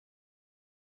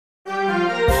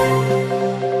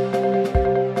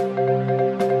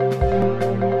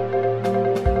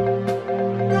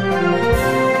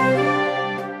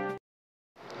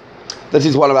This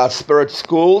is one of our spirit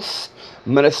schools,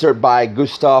 ministered by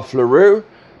Gustave Leroux.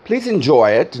 Please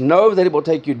enjoy it. Know that it will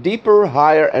take you deeper,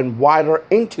 higher, and wider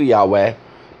into Yahweh.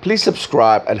 Please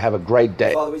subscribe and have a great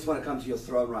day. Father, we just want to come to your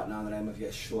throne right now in the name of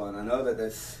Yeshua. And I know that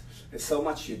there's so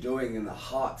much you're doing in the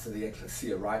hearts of the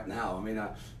ecclesia right now. I mean,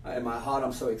 in my heart,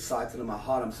 I'm so excited. In my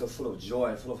heart, I'm so full of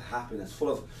joy, full of happiness, full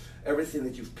of everything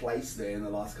that you've placed there in the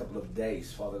last couple of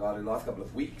days, Father God, in the last couple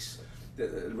of weeks.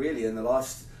 Really, in the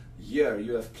last year,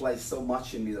 you have placed so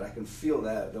much in me that I can feel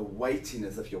the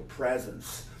weightiness of your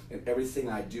presence in everything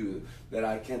I do, that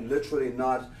I can literally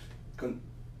not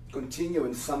continue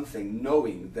in something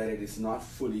knowing that it is not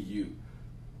fully you.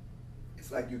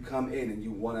 It's like you come in and you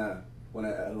want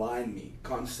to align me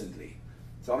constantly.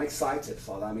 So I'm excited,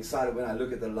 Father. I'm excited when I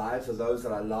look at the lives of those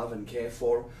that I love and care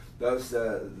for, those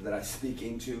that I speak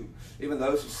into, even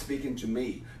those who speak into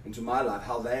me, into my life,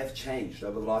 how they have changed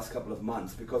over the last couple of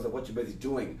months because of what you're busy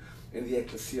doing in the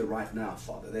ecclesia right now,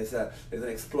 Father. There's an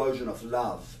explosion of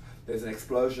love. There's an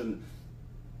explosion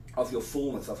of your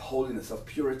fullness, of holiness, of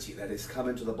purity that has come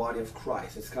into the body of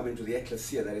Christ. It's come into the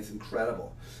ecclesia that is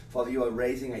incredible. Father, you are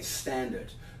raising a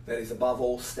standard that is above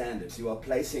all standards. You are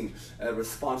placing a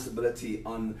responsibility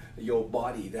on your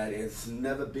body that has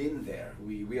never been there.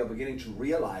 We are beginning to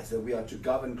realize that we are to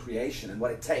govern creation and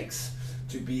what it takes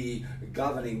to be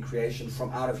governing creation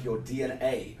from out of your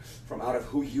DNA, from out of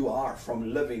who you are,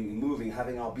 from living, moving,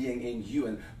 having our being in you,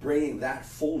 and bringing that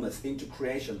fullness into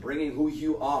creation, bringing who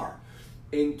you are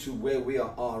into where we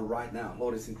are right now.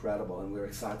 Lord, it's incredible and we're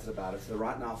excited about it. So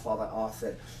right now, Father, I ask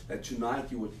that tonight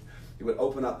you would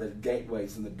open up the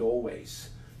gateways and the doorways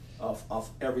of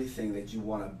everything that you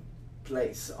want to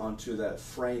place onto the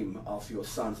frame of your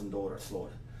sons and daughters,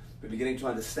 Lord. We're beginning to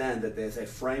understand that there's a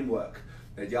framework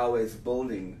that Yahweh is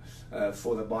building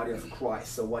for the body of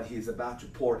Christ. So what He's about to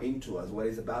pour into us, what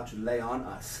He's about to lay on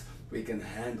us, we can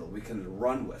handle, we can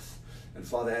run with. And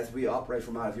Father, as we operate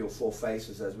from out of your four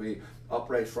faces, as we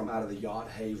operate from out of the Yod,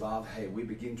 Hey, Vav, Hey, we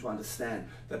begin to understand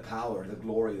the power, the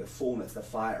glory, the fullness, the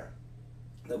fire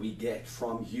that we get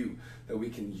from you, that we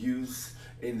can use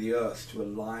in the earth to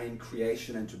align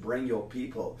creation and to bring your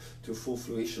people to full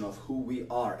fruition of who we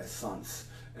are as sons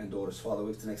and daughters. Father,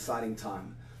 it's an exciting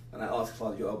time. And I ask,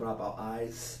 Father, you open up our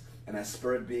eyes, and as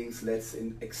spirit beings, let's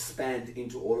expand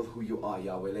into all of who you are,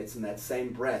 Yahweh. Let's in that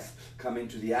same breath come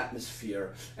into the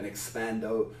atmosphere and expand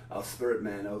our spirit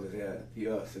man over the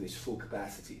earth in his full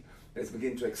capacity. Let's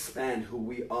begin to expand who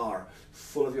we are,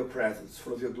 full of your presence,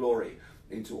 full of your glory,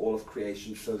 into all of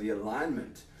creation, so the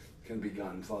alignment can be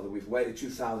begun. Father, we've waited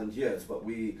 2,000 years, but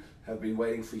we have been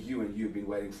waiting for you and you've been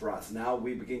waiting for us. Now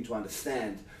we begin to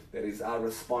understand that it is our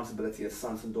responsibility as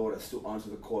sons and daughters to answer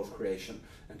the call of creation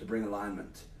and to bring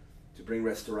alignment, to bring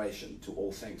restoration to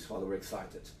all things. Father, we're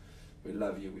excited. We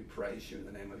love you. We praise you in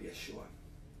the name of Yeshua.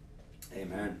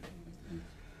 Amen.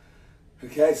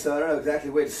 Okay, so I don't know exactly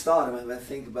where to start. When I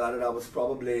think about it, I was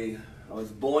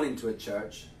born into a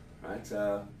church, right?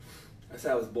 I say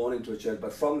I was born into a church,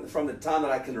 but from the time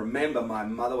that I can remember, my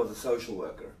mother was a social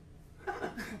worker,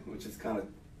 which is kind of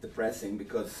depressing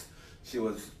because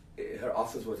her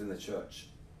office was in the church.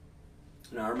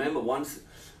 And I remember once,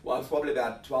 I was probably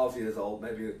about 12 years old,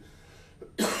 maybe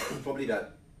probably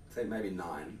about, say, maybe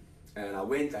 9, and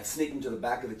I sneaked into the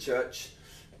back of the church,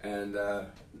 and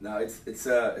no, it's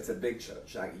a big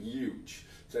church, like huge.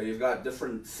 So you've got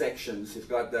different sections. You've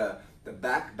got the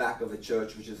back of the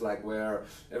church, which is like where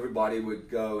everybody would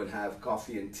go and have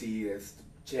coffee and tea. There's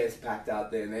chairs packed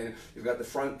out there. And then you've got the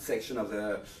front section of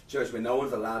the church where no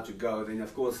one's allowed to go. Then,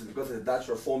 of course, because it's a Dutch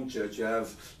Reformed church, you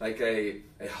have like a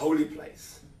holy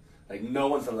place. Like no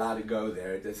one's allowed to go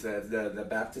there. There's the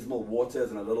baptismal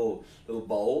waters in a little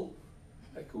bowl.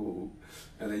 Like, ooh.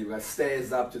 And then you've got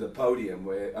stairs up to the podium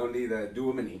where only the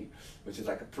dominee, which is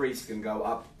like a priest, can go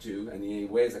up to, and he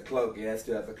wears a cloak. He has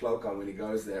to have the cloak on when he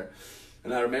goes there.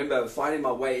 And I remember finding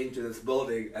my way into this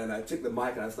building, and I took the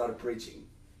mic and I started preaching.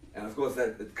 And of course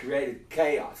that created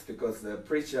chaos because the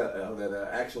preacher, the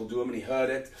actual dominee heard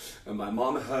it, and my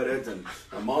mom heard it, and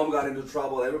my mom got into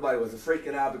trouble. Everybody was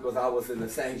freaking out because I was in the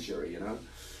sanctuary, you know.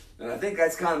 And I think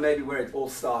that's kind of maybe where it all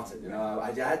started, you know.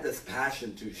 I had this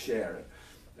passion to share it.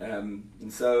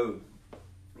 And so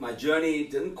my journey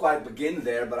didn't quite begin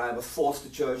there, but I was forced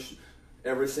to church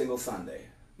every single Sunday.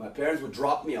 My parents would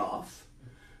drop me off,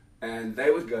 and they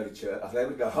would go to church. They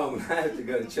would go home, and I had to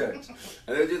go to church.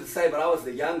 And they would do the same, but I was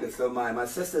the youngest. So my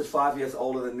sister's 5 years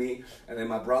older than me, and then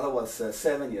my brother was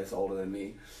 7 years older than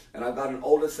me. And I've got an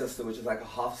older sister, which is like a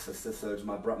half sister, so it's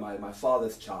my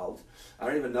father's child. I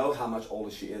don't even know how much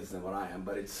older she is than what I am,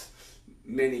 but it's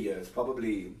many years,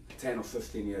 probably 10 or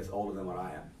 15 years older than what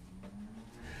I am.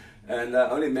 And I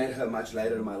only met her much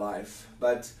later in my life.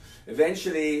 But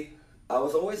eventually, I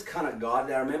was always kind of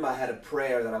godly. I remember I had a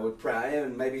prayer that I would pray. I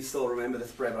even maybe still remember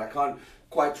this prayer, but I can't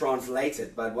quite translate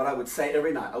it. But what I would say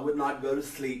every night, I would not go to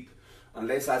sleep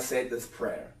unless I said this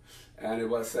prayer. And it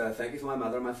was, thank you for my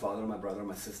mother, my father, my brother,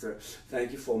 my sister.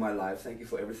 Thank you for my life. Thank you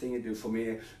for everything you do for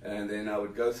me. And then I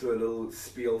would go through a little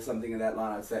spiel, something in that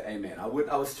line. I'd say, amen. I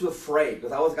was too afraid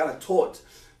because I was kind of taught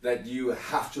that you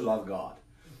have to love God.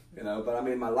 You know, but I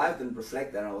mean, my life didn't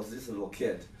reflect that. I was just a little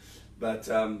kid. But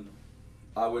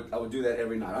I would do that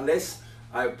every night. Unless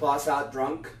I pass out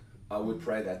drunk, I would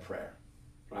pray that prayer.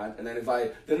 Right? And then if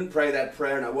I didn't pray that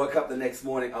prayer and I woke up the next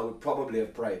morning, I would probably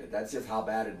have prayed it. That's just how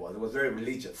bad it was. It was very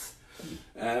religious.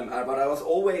 But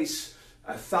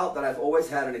I felt that I've always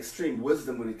had an extreme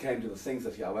wisdom when it came to the things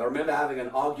of Yahweh. I remember having an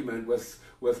argument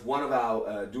with one of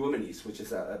our Duomenes, which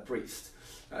is a priest.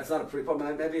 It's not a priest, but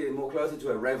maybe more closer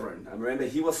to a reverend. I remember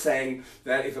he was saying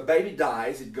that if a baby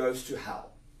dies, it goes to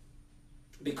hell.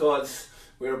 Because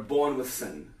we're born with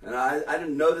sin. And I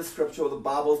didn't know the scripture or the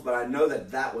Bibles, but I know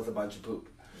that was a bunch of poop.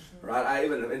 Right? I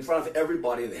even, in front of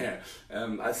everybody there,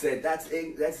 I said, that's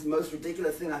the most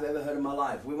ridiculous thing I've ever heard in my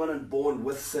life. We weren't born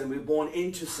with sin, we were born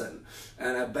into sin.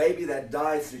 And a baby that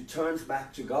dies returns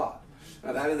back to God.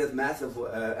 And I'm having this massive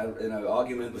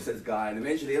argument with this guy, and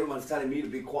eventually everyone's telling me to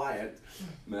be quiet.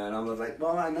 Man, I was like,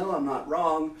 well, I know I'm not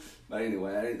wrong. But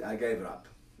anyway, I gave it up.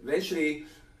 Eventually,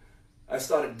 I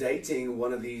started dating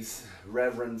one of these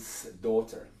reverend's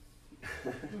daughter.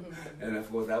 And of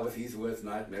course that was his worst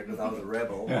nightmare because I was a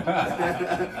rebel.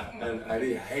 and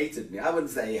he hated me. I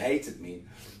wouldn't say he hated me.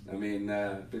 I mean,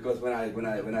 because when I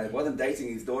wasn't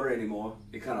dating his daughter anymore,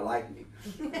 he kind of liked me.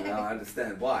 And I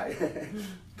understand why.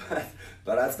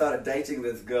 but I started dating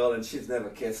this girl, and she's never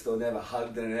kissed or never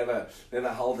hugged and never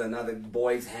held another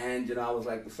boy's hand. You know, I was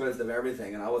like the first of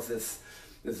everything, and I was this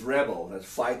rebel, this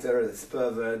fighter, this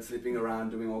pervert, sleeping around,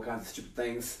 doing all kinds of stupid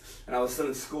things. And I was still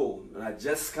in school, and I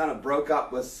just kind of broke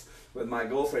up with my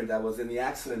girlfriend that was in the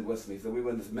accident with me. So we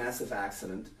were in this massive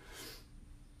accident,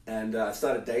 and I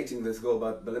started dating this girl.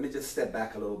 But let me just step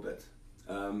back a little bit.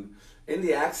 In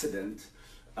the accident,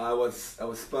 I was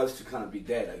supposed to kind of be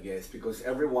dead, I guess, because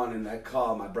everyone in that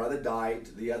car, my brother died,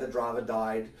 the other driver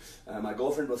died, my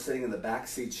girlfriend was sitting in the back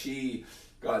seat. She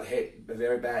got a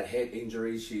very bad head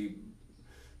injury. She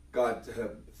got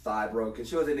her thigh broken.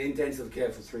 She was in intensive care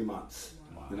for 3 months.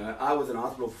 Wow. You know, I was in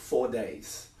hospital for 4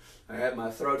 days. I had my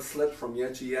throat slit from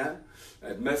ear to ear.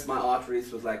 It missed my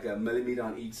arteries with like a millimeter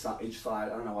on each side. I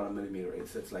don't know what a millimeter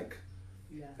is. It's like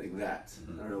that.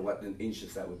 Mm-hmm. I don't know what in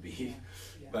inches that would be.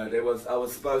 Yeah. But I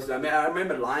was supposed to. I mean, I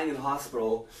remember lying in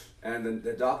hospital, and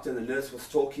the doctor and the nurse was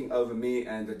talking over me,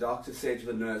 and the doctor said to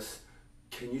the nurse,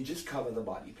 "Can you just cover the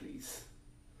body, please?"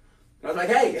 I was like,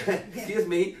 hey, excuse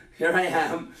me, here I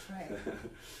am. Right.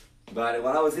 But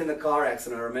when I was in the car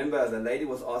accident, I remember the lady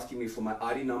was asking me for my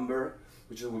ID number,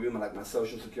 which would be my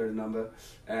social security number,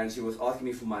 and she was asking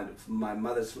me for my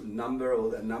mother's number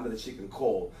or a number that she can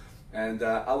call. And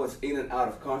I was in and out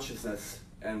of consciousness,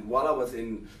 and when I was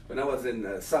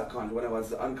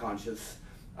unconscious,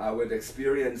 I would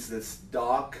experience this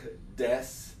dark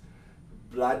death,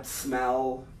 blood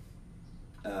smell,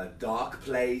 dark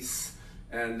place.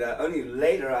 And only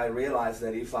later I realized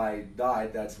that if I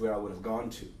died, that's where I would have gone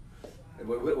to. It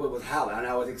was hell, and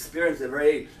I was experiencing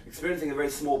a very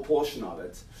small portion of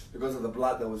it because of the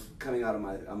blood that was coming out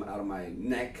of my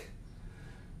neck.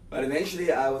 But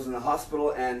eventually, I was in the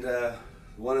hospital, and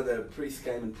one of the priests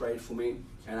came and prayed for me.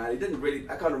 And I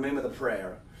can't remember the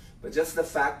prayer, but just the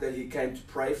fact that he came to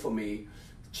pray for me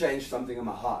changed something in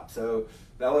my heart. So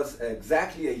that was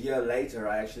exactly a year later,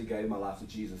 I actually gave my life to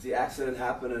Jesus. The accident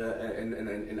happened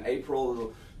in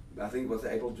April, I think it was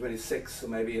April 26th, so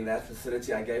maybe in that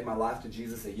vicinity. I gave my life to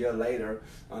Jesus a year later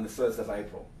on the 1st of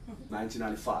April,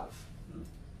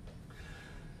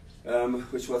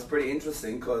 1995. Which was pretty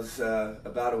interesting because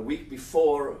about a week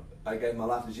before I gave my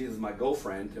life to Jesus, my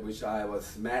girlfriend, which I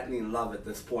was madly in love at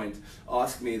this point,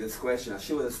 asked me this question.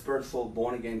 She was a spirit-filled,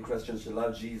 born-again Christian. She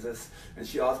loved Jesus. And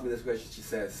she asked me this question. She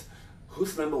says,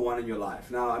 who's number one in your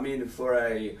life? Now, I mean, for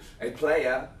a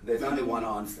player, there's only one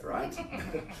answer, right?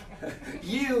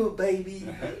 You, baby.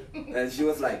 And she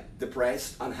was like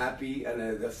depressed, unhappy,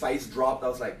 and the face dropped. I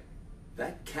was like,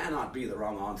 that cannot be the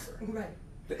wrong answer. Right.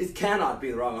 It cannot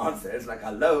be the wrong answer. It's like,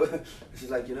 hello.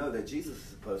 She's like, you know that Jesus is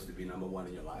supposed to be number one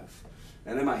in your life.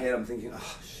 And in my head, I'm thinking,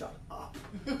 oh, shut up.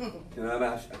 You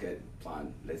know, okay,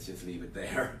 fine, let's just leave it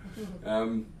there.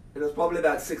 It was probably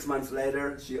about 6 months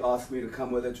later, she asked me to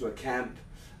come with her to a camp.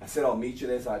 I said, I'll meet you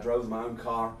there, so I drove my own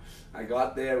car. I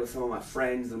got there with some of my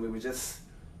friends, and we were just,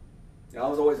 I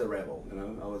was always a rebel, you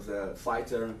know. I was a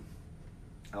fighter.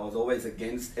 I was always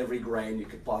against every grain you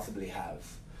could possibly have.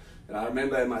 And I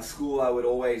remember in my school, I would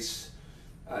always,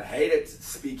 I hated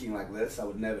speaking like this. I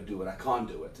would never do it. I can't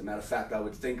do it. As a matter of fact, I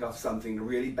would think of something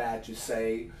really bad to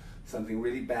say, something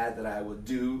really bad that I would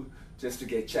do just to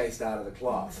get chased out of the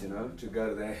class, you know, to go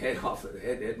to the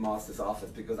headmaster's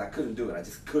office, because I couldn't do it. I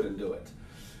just couldn't do it.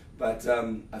 But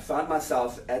I found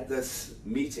myself at this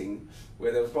meeting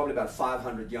where there was probably about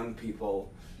 500 young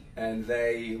people, and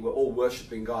they were all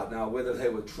worshiping God. Now, whether they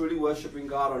were truly worshiping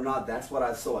God or not, that's what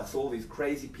I saw. I saw these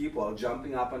crazy people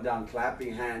jumping up and down,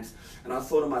 clapping hands, and I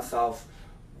thought to myself,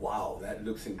 wow, that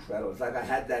looks incredible. It's like I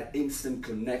had that instant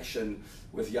connection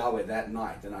with Yahweh that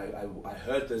night, and I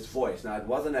heard this voice. Now, it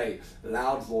wasn't a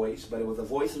loud voice, but it was a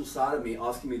voice inside of me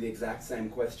asking me the exact same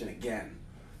question again.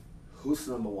 Who's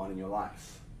number one in your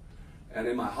life? And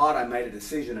in my heart, I made a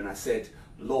decision, and I said,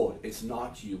 Lord, it's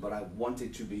not you, but I want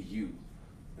it to be you.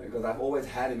 Because I've always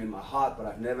had him in my heart, but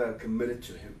I've never committed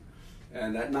to him.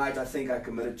 And that night, I think I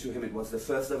committed to him. It was the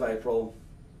 1st of April,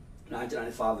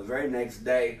 1995. The very next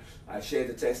day, I shared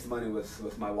the testimony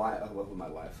with my wife,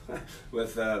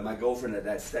 with my girlfriend at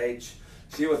that stage.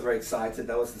 She was very excited.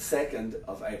 That was the 2nd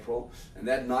of April. And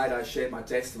that night, I shared my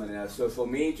testimony. So for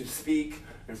me to speak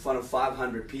in front of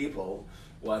 500 people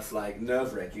was like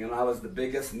nerve-wracking. And I was the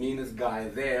biggest, meanest guy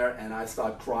there, and I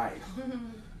started crying.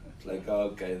 Like,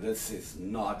 okay, this is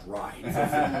not right.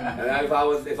 And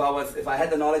if I had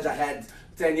the knowledge I had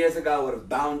 10 years ago, I would have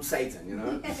bound Satan, you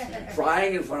know.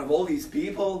 Crying in front of all these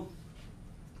people,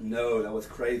 no, that was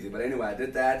crazy. But anyway, I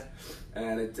did that,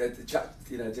 and it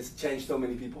just changed so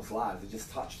many people's lives. It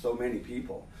just touched so many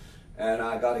people, and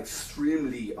I got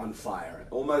extremely on fire,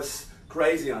 almost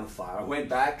crazy on fire. I went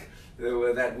back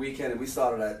that weekend, and we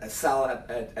started a cell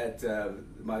at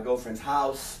my girlfriend's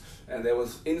house. And there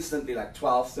was instantly like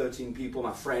 12, 13 people,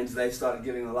 my friends, they started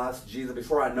giving their lives to Jesus.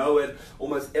 Before I know it,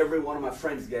 almost every one of my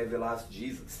friends gave their lives to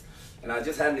Jesus. And I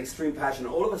just had an extreme passion.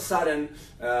 All of a sudden,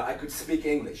 I could speak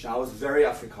English. I was very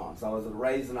Afrikaans. I was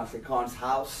raised in an Afrikaans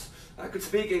house. I could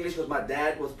speak English because my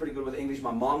dad was pretty good with English.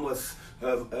 My mom was,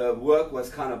 her work was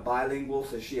kind of bilingual,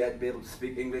 so she had to be able to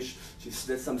speak English. She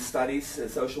did some studies,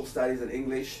 social studies in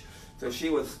English. So she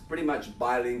was pretty much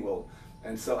bilingual.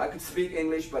 And so I could speak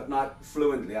English, but not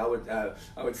fluently. I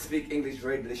would speak English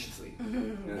very deliciously.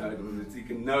 You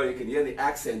know, you can hear the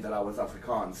accent that I was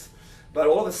Afrikaans. But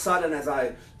all of a sudden, as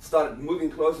I started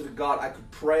moving closer to God, I could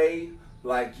pray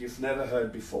like you've never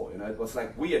heard before. You know, it was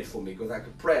like weird for me because I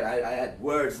could pray. I had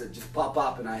words that just pop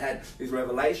up, and I had these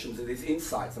revelations and these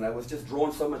insights, and I was just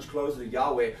drawn so much closer to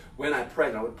Yahweh when I prayed.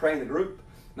 And I would pray in the group.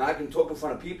 Now I can talk in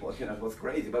front of people. You know, it was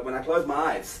crazy. But when I close my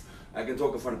eyes, I can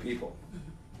talk in front of people.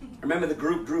 I remember the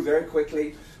group grew very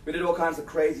quickly. We did all kinds of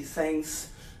crazy things.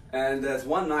 And there's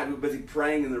one night we were busy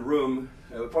praying in the room.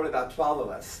 There were probably about 12 of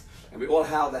us. And we all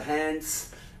held the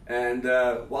hands. And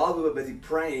while we were busy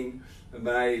praying,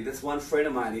 this one friend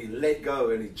of mine, he let go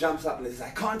and he jumps up and he says,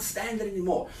 I can't stand it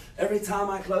anymore. Every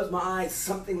time I close my eyes,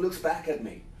 something looks back at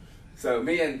me. So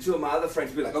me and two of my other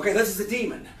friends would be like, okay, this is a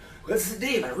demon. This is a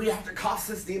demon. We have to cast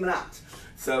this demon out.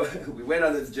 So we went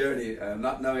on this journey,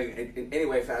 not knowing in any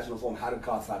way, fashion, or form how to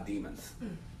cast out demons.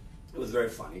 It was very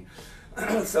funny.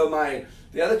 So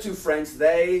the other two friends,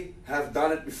 they have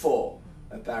done it before,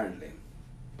 apparently.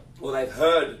 Or they've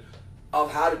heard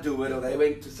of how to do it, or they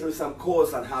went through some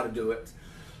course on how to do it.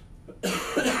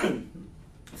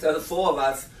 So the four of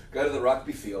us go to the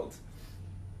rugby field,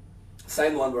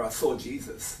 same one where I saw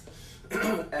Jesus.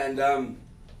 And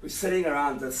we're sitting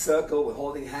around the circle, we're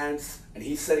holding hands, and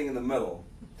he's sitting in the middle.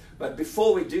 But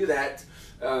before we do that,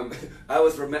 I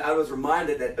was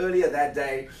reminded that earlier that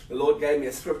day, the Lord gave me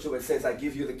a scripture where it says, I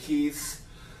give you the keys.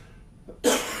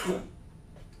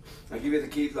 I give you the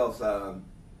keys of,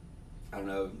 I don't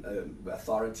know,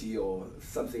 authority or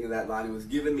something in that line. He was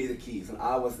giving me the keys, and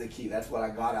I was the key. That's what I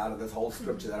got out of this whole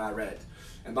scripture that I read.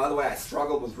 And by the way, I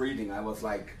struggled with reading. I was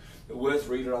like the worst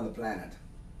reader on the planet.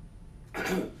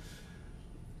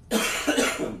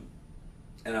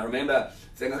 And I remember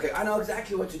saying, okay, I know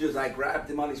exactly what to do. So I grabbed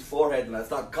him on his forehead and I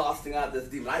started casting out this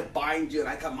demon. I bind you and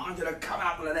I command you to come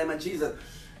out in the name of Jesus.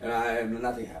 And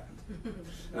nothing happened.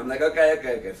 And I'm like,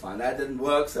 okay, fine. That didn't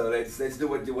work, so let's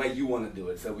do it the way you want to do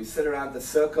it. So we sit around the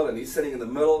circle and he's sitting in the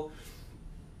middle.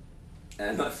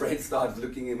 And my friend starts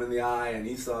looking him in the eye and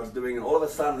he starts doing it. All of a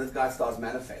sudden this guy starts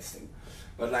manifesting.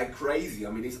 But like crazy.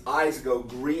 I mean, his eyes go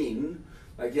green.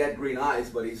 Like he had green eyes,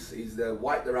 but the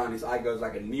white around his eye goes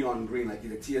like a neon green, like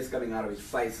the tears coming out of his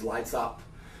face lights up.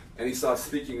 And he starts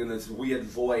speaking in this weird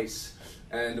voice.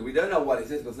 And we don't know what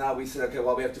it is, because now we said, okay,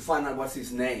 well, we have to find out what's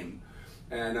his name.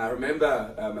 And I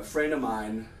remember a friend of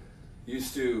mine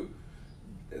used to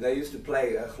they used to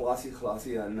play glasi,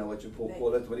 I don't know what you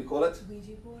call it. What do you call it?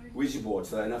 Ouija board. Ouija board.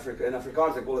 So in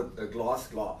Afrikaans they call it a glass.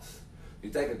 You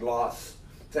take a glass,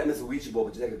 same as a Ouija board,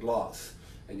 but you take a glass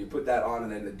and you put that on,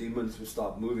 and then the demons would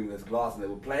start moving this glass, and they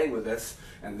were playing with this,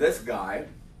 and this guy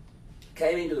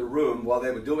came into the room while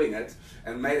they were doing it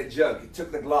and made a joke. He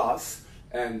took the glass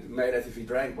and made as if he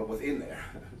drank what was in there.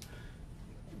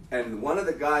 And one of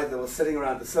the guys that was sitting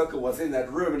around the circle was in that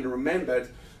room and remembered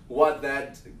what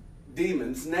that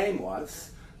demon's name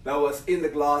was that was in the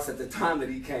glass at the time that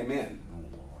he came in.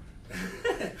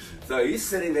 So he's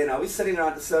sitting there now, he's sitting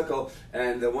around the circle,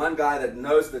 and the one guy that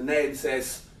knows the name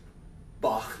says,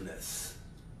 Bacchus.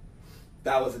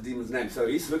 That was the demon's name. So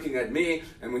he's looking at me,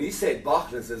 and when he said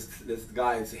Bacchus, this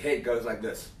guy's head goes like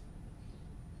this.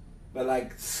 But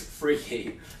like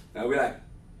freaky. Now we're like,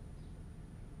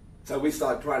 so we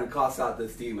start trying to cast out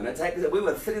this demon. We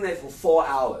were sitting there for 4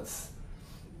 hours.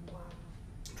 Wow.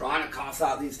 Trying to cast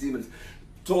out these demons.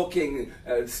 Talking,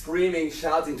 screaming,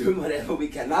 shouting, doing whatever we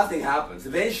can. Nothing happens.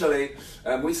 Eventually,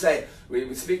 we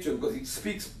speak to him because he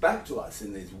speaks back to us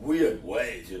in these weird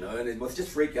ways, you know, and it was just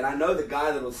freaky. And I know the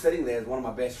guy that was sitting there is one of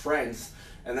my best friends,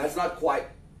 and that's not quite,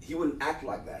 he wouldn't act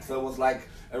like that. So it was like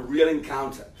a real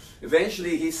encounter.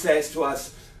 Eventually, he says to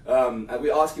us, and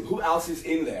we ask him, who else is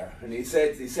in there? And he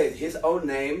said his own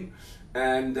name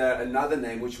and another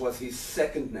name, which was his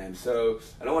second name. So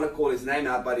I don't want to call his name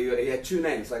out, but he had two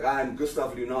names. Like I am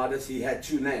Gustav Leonardus, he had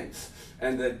two names.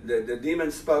 And the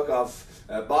demon spoke of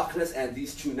Bacchus and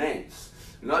these two names,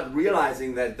 not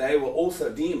realizing that they were also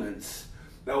demons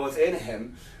that was in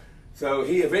him. So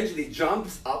he eventually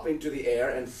jumps up into the air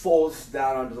and falls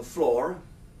down onto the floor,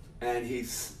 and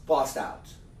he's passed out.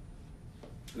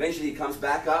 Eventually he comes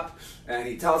back up and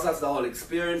he tells us the whole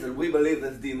experience, and we believe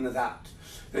this demon is out.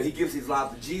 So he gives his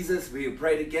life to Jesus, we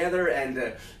pray together,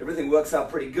 and everything works out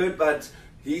pretty good, but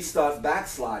he starts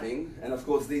backsliding, and of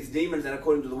course these demons, and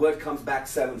according to the word, comes back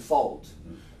sevenfold.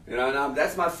 You know, and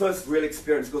that's my first real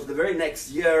experience, because the very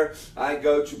next year I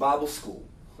go to Bible school.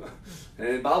 And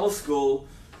in Bible school,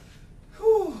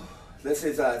 this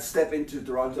is a step into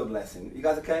Toronto blessing. You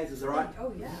guys okay? Is this all right?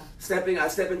 Oh, yeah. I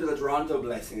step into the Toronto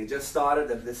blessing. It just started.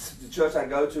 The church I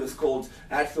go to is called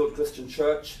Hatfield Christian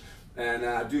Church. And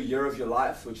I do Year of Your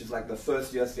Life, which is like the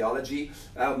first year theology.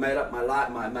 I've made up my life,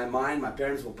 my mind. My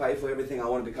parents will pay for everything. I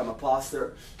want to become a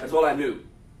pastor. That's all I knew.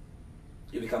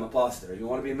 You become a pastor. If you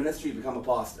want to be in ministry, you become a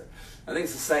pastor. I think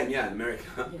it's the same, in America.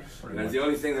 Yeah. And it's the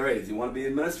only thing there is. You want to be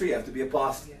in ministry, you have to be a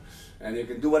pastor. Yeah. And you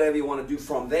can do whatever you want to do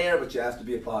from there, but you have to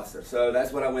be a pastor. So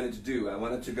that's what I wanted to do. I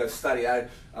wanted to go study. I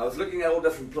was looking at all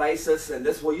different places, and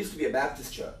this used to be a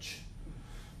Baptist church.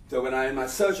 So when in my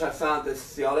search, I found this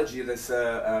theology, this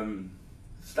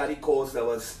study course that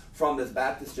was from this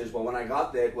Baptist church. But when I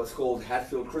got there, it was called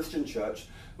Hatfield Christian Church,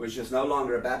 which is no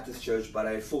longer a Baptist church, but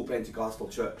a full Pentecostal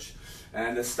church.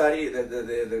 And the study,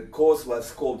 the course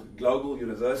was called Global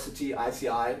University,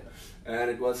 ICI,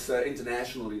 and it was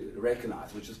internationally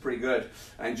recognized, which is pretty good.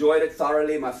 I enjoyed it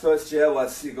thoroughly. My first year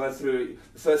was, you go through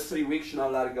the first 3 weeks, you're not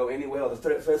allowed to go anywhere, or the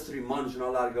first 3 months, you're not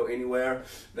allowed to go anywhere.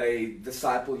 They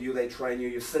disciple you, they train you,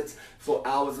 you sit for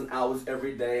hours and hours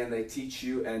every day, and they teach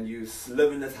you, and you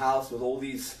live in this house with all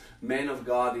these men of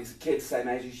God, these kids same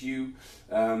age as you,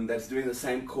 that's doing the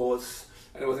same course.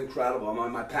 And it was incredible.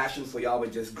 My passion for Yahweh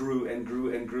just grew and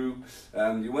grew and grew.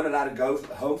 You weren't allowed to go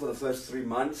home for the first 3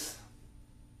 months.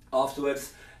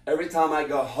 Afterwards, every time I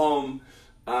go home,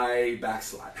 I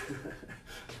backslide.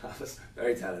 I was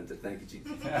very talented, thank you,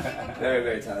 Jesus. Very,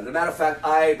 very talented. As a matter of fact,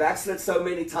 I backslid so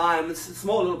many times,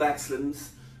 small little backslidings,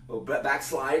 or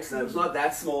backslides. It's not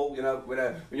that small, you know,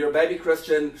 when you're a baby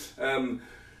Christian,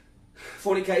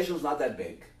 fornication is not that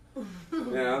big.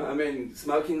 You know, I mean,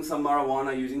 smoking some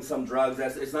marijuana, using some drugs,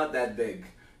 it's not that big.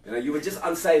 You know, you were just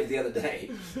unsaved the other day.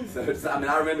 So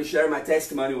I remember sharing my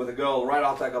testimony with a girl right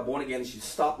after I got born again. She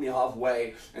stopped me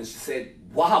halfway and she said,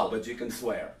 "Wow, but you can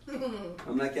swear."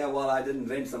 I'm like, yeah, well, I didn't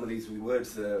invent some of these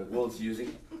words the world's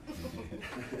using.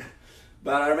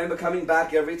 But I remember coming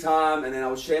back every time, and then I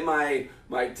would share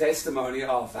my testimony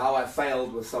of how I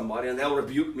failed with somebody, and they'll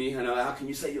rebuke me. You know, how can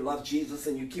you say you love Jesus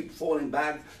and you keep falling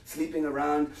back, sleeping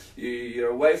around? You're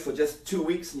away for just 2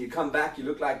 weeks, and you come back, you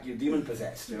look like you're demon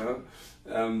possessed. You know.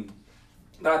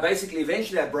 But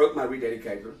eventually I broke my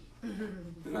rededicator.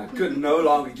 And I could no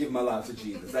longer give my life to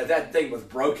Jesus. That thing was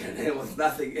broken. There was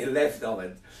nothing left of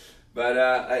it. But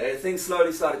things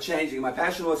slowly started changing. My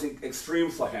passion was extreme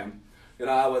for him. You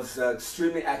know, I was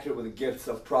extremely accurate with the gifts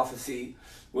of prophecy,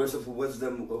 words of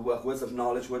wisdom, words of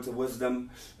knowledge, words of wisdom.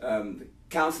 The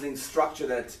counseling structure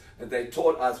that they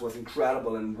taught us was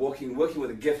incredible, and working with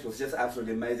the gifts was just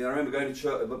absolutely amazing. I remember going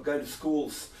to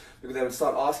schools because they would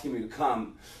start asking me to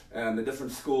come the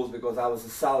different schools because I was a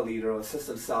cell leader or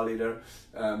assistant cell leader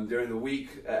during the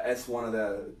week as one of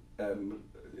the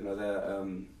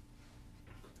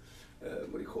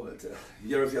what do you call it?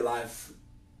 Year of your life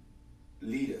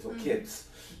leaders or kids,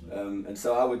 and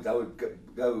so I would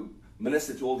go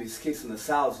minister to all these kids in the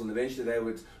cells, and eventually they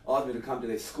would ask me to come to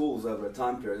their schools over a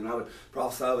time period, and I would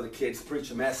prophesy over the kids, preach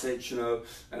a message, you know,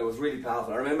 and it was really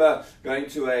powerful. I remember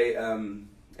going to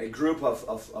a group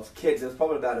of kids. There was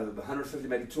probably about 150,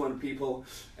 maybe 200 people,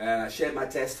 and I shared my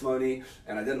testimony,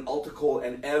 and I did an altar call,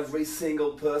 and every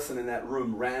single person in that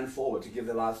room ran forward to give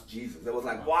their lives to Jesus. It was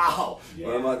like, wow,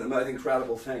 the most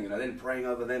incredible thing. And I then praying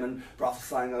over them and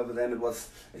prophesying over them.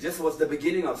 It just was the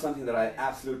beginning of something that I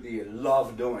absolutely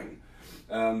love doing.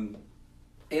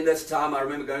 In this time, I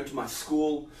remember going to my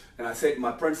school, and I said to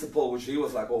my principal, which he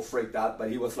was like all freaked out, but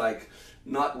he was like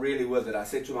not really with it. I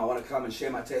said to him, I want to come and share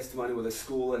my testimony with the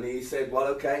school, and he said, well,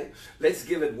 okay, let's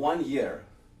give it 1 year.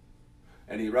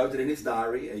 And he wrote it in his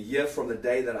diary, a year from the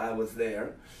day that I was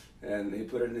there, and he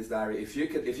put it in his diary. If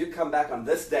you come back on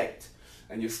this date,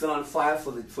 and you're still on fire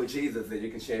for Jesus, then you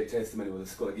can share your testimony with the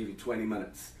school. I'll give you 20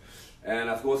 minutes. And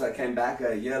of course, I came back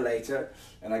a year later,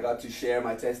 and I got to share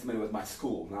my testimony with my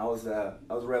school. And I was a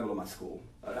rebel in my school.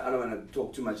 I don't want to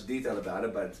talk too much detail about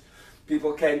it, but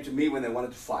people came to me when they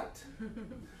wanted to fight,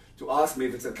 to ask me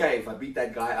if it's okay if I beat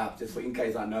that guy up, just in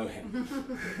case I know him.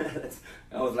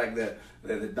 I was like the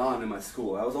Don in my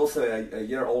school. I was also a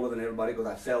year older than everybody because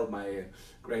I failed my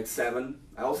grade 7.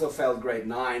 I also failed grade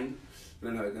 9.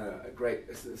 Not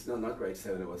grade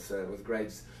 7. It was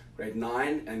grade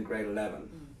 9 and grade 11.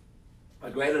 By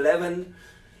grade 11,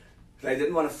 they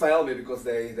didn't want to fail me because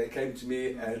they came to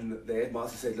me and the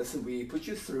headmaster said, listen, we put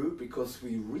you through because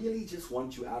we really just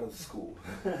want you out of the school.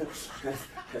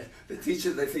 The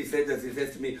teacher, he said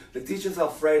to me, the teachers are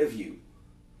afraid of you.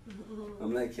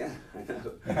 I'm like, yeah, I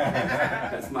know.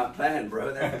 That's my plan,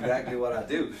 bro. That's exactly what I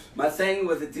do. My thing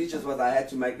with the teachers was I had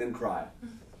to make them cry.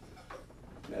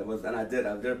 And I did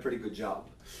a pretty good job.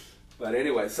 But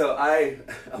anyway, so I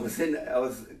was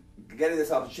getting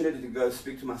this opportunity to go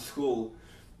speak to my school,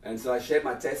 and so I shared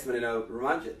my testimony. I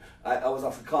was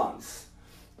Afrikaans,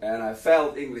 and I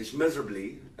failed English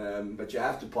miserably, but you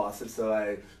have to pass it.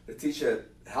 So the teacher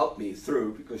helped me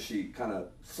through because she kind of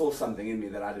saw something in me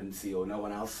that I didn't see or no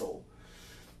one else saw.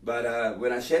 But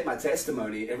when I shared my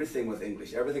testimony, everything was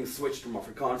English. Everything switched from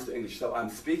Afrikaans to English. So I'm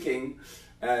speaking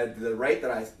at the rate that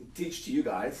I teach to you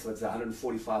guys, so it's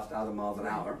 145,000 miles an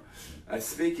hour. I'm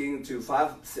speaking to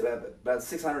about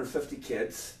 650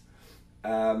 kids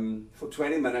for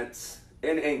 20 minutes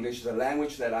in English, the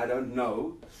language that I don't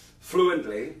know,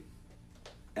 fluently.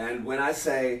 And when I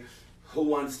say, who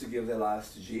wants to give their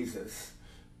lives to Jesus,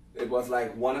 it was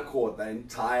like one accord. The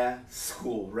entire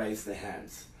school raised their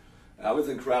hands. That was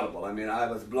incredible. I mean, I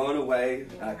was blown away.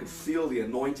 I could feel the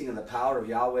anointing and the power of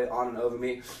Yahweh on and over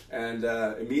me. And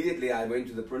immediately I went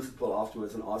to the principal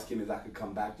afterwards and asked him if I could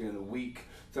come back during the week.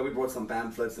 So we brought some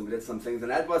pamphlets and we did some things.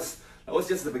 And that was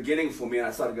just the beginning for me. And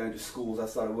I started going to schools. I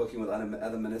started working with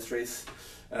other ministries.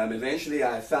 Eventually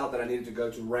I felt that I needed to go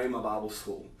to Rhema Bible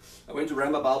School. I went to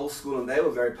Rhema Bible School and they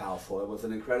were very powerful. It was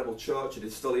an incredible church. It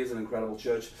still is an incredible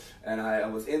church. And I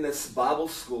was in this Bible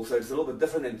school, so it's a little bit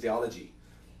different than theology.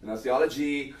 You know,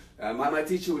 theology, my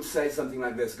teacher would say something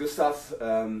like this, Gustav,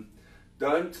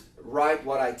 don't write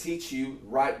what I teach you,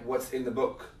 write what's in the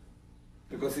book,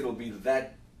 because it'll be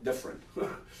that different. You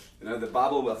know, the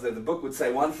book would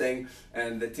say one thing,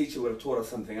 and the teacher would have taught us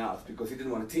something else, because he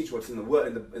didn't want to teach what's in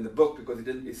the book, because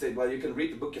he said, well, you can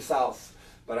read the book yourself,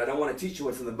 but I don't want to teach you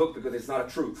what's in the book because it's not a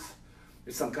truth.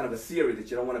 It's some kind of a theory that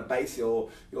you don't want to base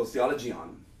your theology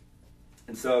on.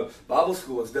 And so Bible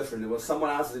school was different. It was someone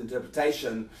else's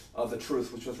interpretation of the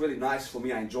truth, which was really nice for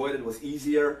me. I enjoyed it. It was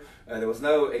easier. There was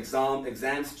no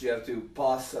exams that you have to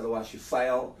pass, otherwise you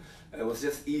fail. It was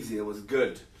just easy. It was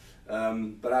good.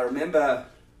 But I remember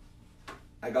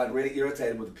I got really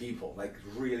irritated with the people, like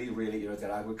really, really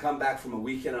irritated. I would come back from a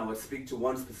weekend and I would speak to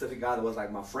one specific guy that was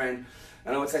like my friend.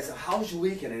 And I would say, so how was your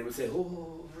weekend? And he would say,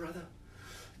 oh, brother,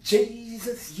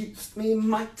 Jesus used me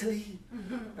mightily.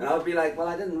 And I would be like, well,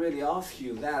 I didn't really ask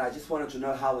you that. I just wanted to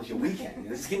know how was your weekend.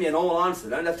 Just give me a normal answer.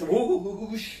 Don't have to,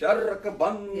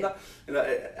 you know,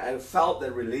 I felt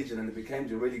that religion and it began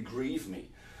to really grieve me.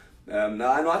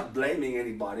 Now, I'm not blaming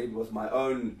anybody. It was my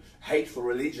own hate for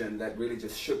religion that really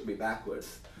just shook me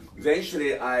backwards.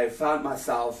 Eventually, I found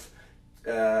myself,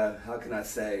 how can I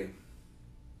say,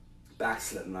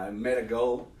 backslidden. I met a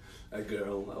girl. I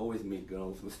always meet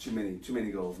girls. There was too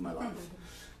many girls in my life.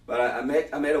 But I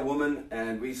met a woman,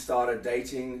 and we started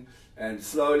dating. And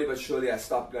slowly but surely, I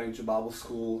stopped going to Bible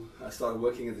school. I started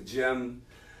working at the gym,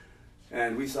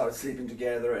 and we started sleeping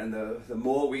together. And the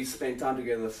more we spent time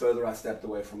together, the further I stepped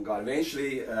away from God.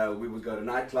 Eventually, we would go to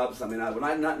nightclubs. I mean,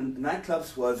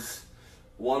 nightclubs was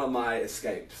one of my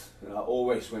escapes. I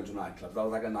always went to nightclubs. I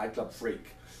was like a nightclub freak.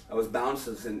 I was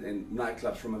bouncers in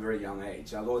nightclubs from a very young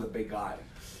age. I was always a big guy.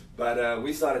 But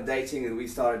we started dating, and we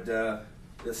started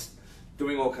just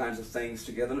doing all kinds of things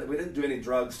together. We didn't do any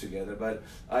drugs together, but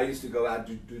I used to go out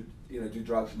do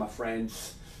drugs with my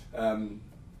friends.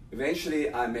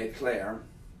 Eventually, I met Claire,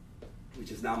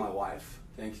 which is now my wife.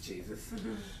 Thank you, Jesus.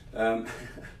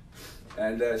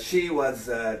 And she was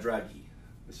druggy.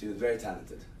 She was very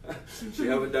talented. She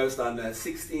overdosed on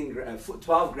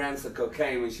 12 grams of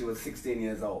cocaine when she was 16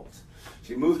 years old.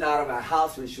 She moved out of our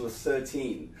house when she was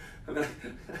 13. I'm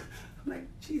like,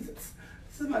 Jesus,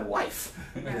 this is my wife.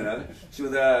 You know, she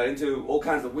was into all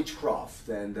kinds of witchcraft,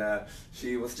 and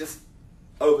she was just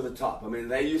over the top. I mean,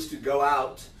 they used to go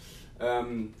out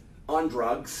on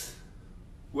drugs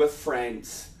with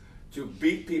friends to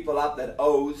beat people up that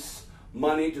owes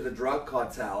money to the drug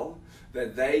cartel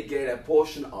that they get a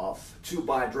portion of to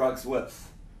buy drugs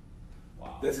with.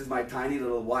 Wow. This is my tiny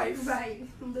little wife. Right.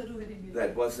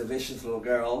 That was a vicious little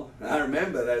girl. And I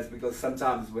remember that because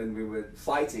sometimes when we were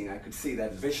fighting, I could see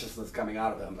that viciousness coming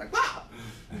out of her. I'm like, wow,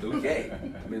 okay,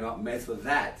 let me not mess with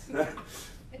that.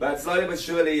 But slowly but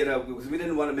surely, you know, we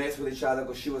didn't want to mess with each other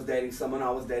because she was dating someone,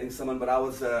 I was dating someone, but I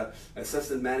was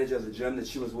assistant manager of the gym that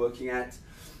she was working at.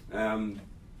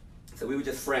 So we were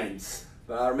just friends.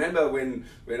 But I remember when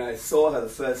I saw her the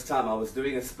first time, I was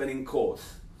doing a spinning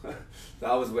course. So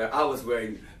I was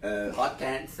wearing hot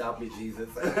pants, help me Jesus.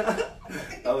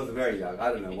 I was very young. I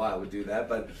don't know why I would do that,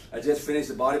 but I just finished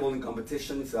the bodybuilding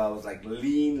competition, so I was like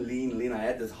lean. I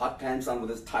had this hot pants on with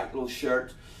this tight little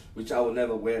shirt, which I will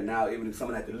never wear now, even if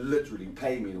someone had to literally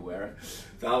pay me to wear it.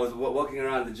 So I was walking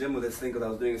around the gym with this thing because I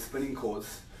was doing a spinning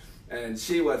course, and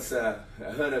she was, her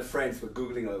and her friends were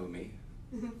Googling over me.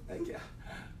 Like, yeah.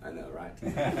 I know, right?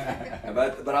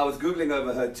 but I was Googling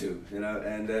over her too, you know,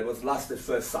 and it was lust at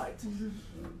first sight.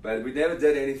 But we never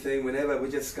did anything. We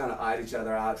just kind of eyed each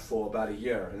other out for about a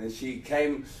year. And then she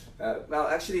came, well,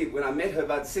 actually, when I met her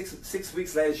about six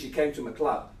weeks later, she came to my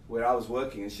club where I was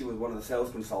working, and she was one of the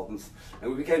sales consultants. And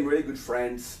we became really good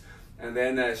friends. And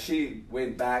then she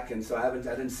went back, and so I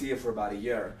didn't see her for about a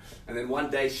year. And then one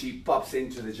day she pops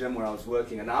into the gym where I was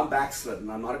working, and I'm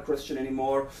backslidden. I'm not a Christian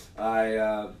anymore.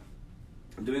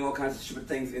 I'm doing all kinds of stupid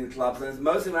things in clubs, and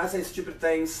mostly when I say stupid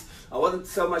things, I wasn't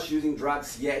so much using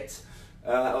drugs yet.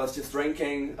 I was just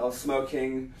drinking, I was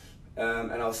smoking,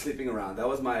 and I was sleeping around. That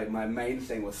was my main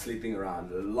thing, was sleeping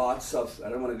around. Lots of, I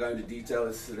don't want to go into detail,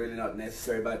 it's really not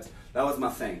necessary, but that was my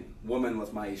thing. Woman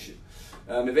was my issue.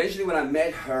 Eventually when I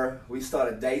met her, we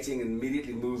started dating and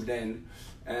immediately moved in.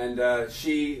 And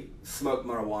she smoked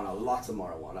marijuana, lots of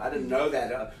marijuana. I didn't know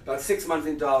that. About 6 months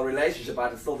into our relationship,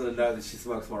 I still didn't know that she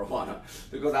smokes marijuana.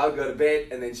 Because I would go to bed,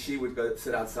 and then she would go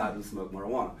sit outside and smoke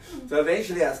marijuana. So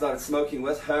eventually I started smoking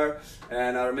with her.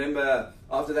 And I remember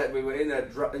after that we were in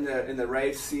the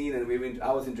rave scene, and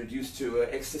I was introduced to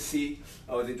ecstasy.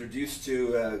 I was introduced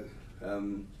to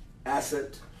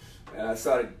acid. I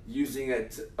started using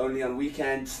it only on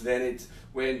weekends. Then it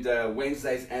went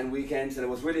Wednesdays and weekends, and it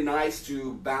was really nice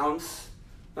to bounce,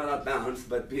 not bounce,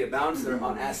 but be a bouncer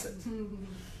on acid.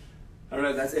 I don't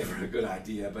know if that's ever a good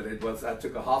idea, but it was. I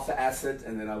took a half of acid,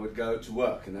 and then I would go to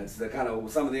work, and that's the kind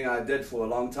of something I did for a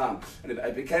long time. And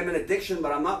it became an addiction,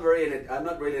 but I'm not really an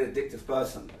addictive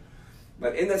person.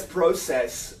 But in this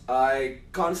process, I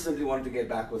constantly wanted to get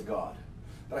back with God.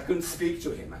 But I couldn't speak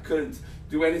to him. I couldn't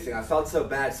do anything. I felt so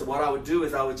bad. So what I would do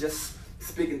is I would just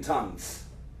speak in tongues.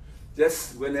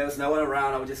 Just when there was no one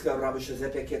around, I would just go,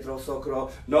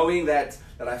 knowing that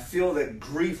I feel the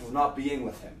grief of not being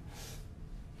with him.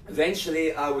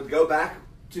 Eventually, I would go back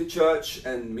to church,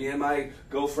 and me and my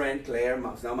girlfriend, Claire,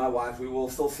 now my wife, we will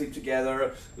still sleep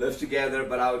together, live together,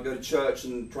 but I would go to church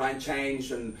and try and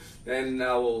change, and then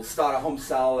I will start a home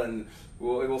cell, and it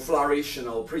will flourish, and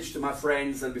I'll preach to my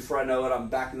friends, and before I know it, I'm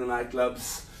back in the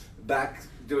nightclubs, back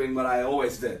doing what I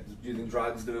always did, using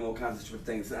drugs, doing all kinds of stupid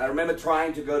things. And I remember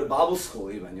trying to go to Bible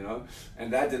school even, you know,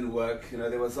 and that didn't work. You know,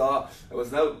 there was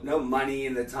no money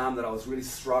in the time that I was really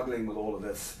struggling with all of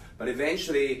this. But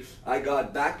eventually, I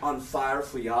got back on fire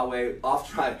for Yahweh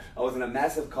after I was in a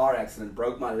massive car accident,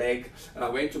 broke my leg, and I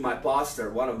went to my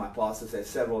pastor, one of my pastors, there's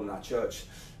several in our church,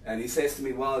 and he says to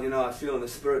me, well, you know, I feel in the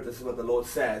Spirit, this is what the Lord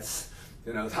says,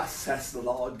 You know, thus says the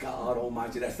Lord God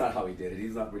Almighty. That's not how he did it.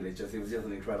 He's not religious. He was just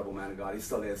an incredible man of God. He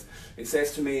still is. It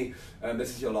says to me,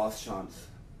 this is your last chance.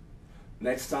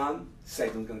 Next time,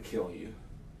 Satan's going to kill you.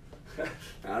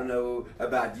 I don't know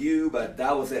about you, but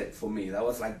that was it for me. That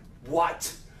was like,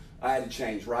 what? I had to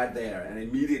change right there. And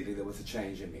immediately there was a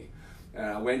change in me. And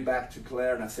I went back to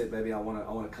Claire and I said, baby, I want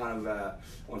to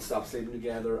stop sleeping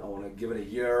together. I want to give it a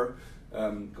year.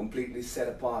 Completely set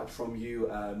apart from you,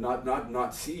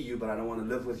 not see you, but I don't want to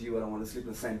live with you. I don't want to sleep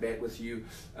in the same bed with you,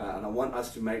 and I want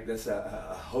us to make this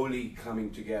a holy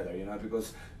coming together, you know,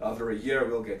 because after a year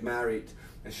we'll get married.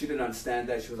 And she didn't understand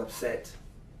that. She was upset,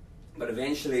 but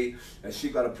eventually she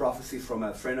got a prophecy from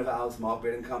a friend of ours, Mark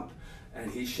Bedenkamp,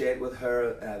 and he shared with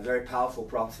her a very powerful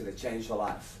prophecy that changed her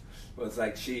life. It was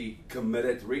like she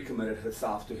recommitted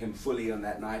herself to him fully on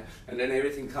that night, and then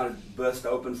everything kind of burst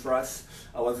open for us.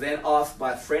 I was then asked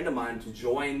by a friend of mine to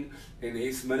join in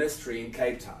his ministry in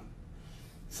Cape Town.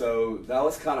 So that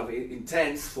was kind of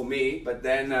intense for me, but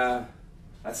then I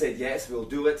said, yes, we'll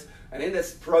do it. And in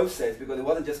this process, because it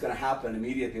wasn't just going to happen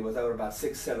immediately, it was over about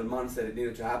 6-7 months that it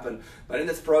needed to happen, but in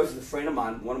this process, a friend of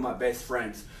mine, one of my best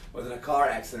friends, was in a car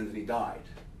accident and he died.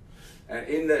 And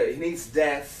in his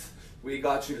death, we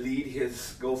got to lead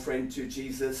his girlfriend to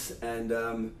Jesus, and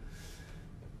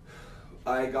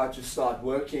I got to start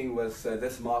working with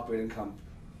this Mark Bedenkamp,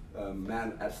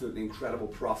 man, absolutely incredible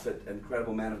prophet,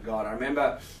 incredible man of God. I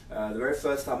remember the very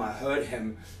first time I heard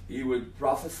him, he would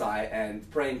prophesy and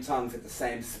pray in tongues at the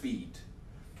same speed.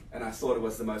 And I thought it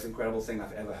was the most incredible thing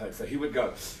I've ever heard. So he would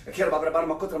go, okay, this is what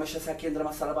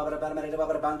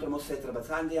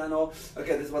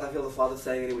I feel the Father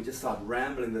saying, and he would just start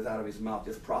rambling this out of his mouth,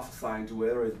 just prophesying to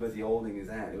whoever is busy holding his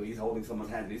hand, or he's holding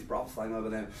someone's hand, he's prophesying over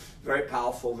them. Very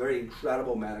powerful, very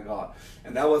incredible man of God.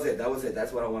 And that was it,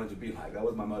 that's what I wanted to be like, that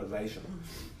was my motivation.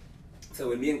 So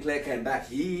when me and Claire came back,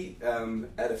 he,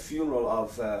 at a funeral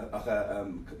of, not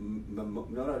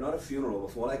a funeral, it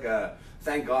was more like a,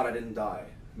 thank God I didn't die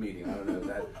meeting. I don't know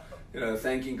that, you know,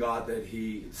 thanking God that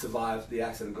he survived the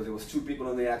accident, because there was 2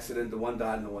 people in the accident. The one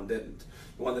died and the one didn't.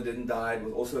 The one that didn't die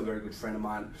was also a very good friend of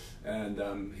mine,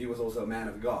 and he was also a man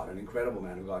of God, an incredible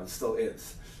man of God, and still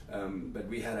is. But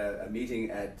we had a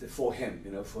meeting for him,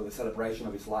 you know, for the celebration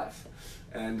of his life,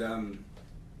 and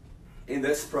in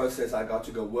this process, I got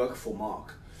to go work for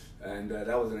Mark. And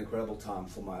that was an incredible time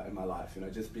in my life, you know,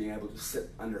 just being able to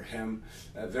sit under him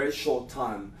a very short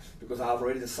time, because I've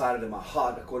already decided in my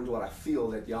heart, according to what I feel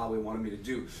that Yahweh wanted me to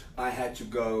do, I had to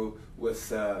go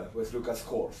with Lucas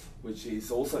Korf, which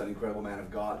is also an incredible man of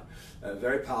God, a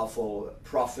very powerful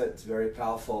prophet, very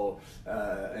powerful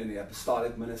in the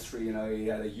apostolic ministry. You know, he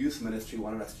had a youth ministry, he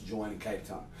wanted us to join in Cape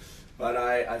Town. But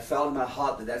I felt in my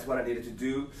heart that that's what I needed to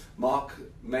do. Mark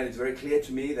made it very clear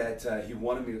to me that he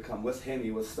wanted me to come with him.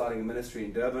 He was starting a ministry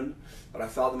in Durban. But I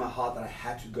felt in my heart that I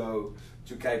had to go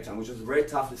to Cape Town, which was a very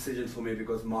tough decision for me,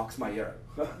 because Mark's my hero.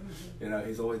 You know,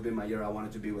 he's always been my hero. I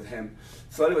wanted to be with him.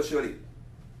 Slowly but surely,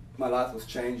 my life was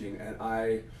changing, and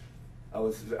I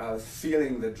was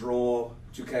feeling the draw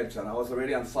to Cape Town. I was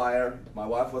already on fire. My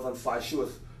wife was on fire. She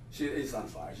is on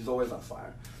fire. She's always on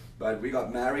fire. But we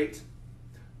got married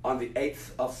on the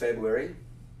 8th of February,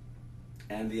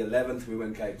 and the 11th we were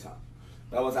in Cape Town.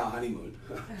 That was our honeymoon.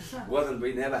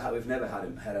 We've never had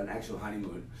an actual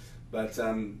honeymoon, but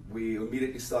we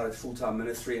immediately started full-time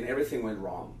ministry, and everything went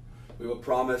wrong. We were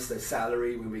promised a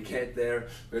salary when we get there.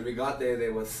 When we got there,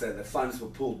 there was the funds were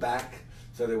pulled back,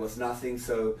 so there was nothing.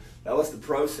 So that was the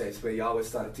process where Yahweh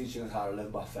started teaching us how to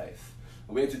live by faith.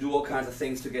 And we had to do all kinds of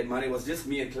things to get money. It was just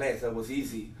me and Claire, so it was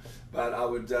easy. But I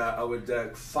would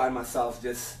find myself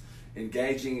just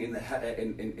engaging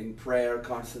in prayer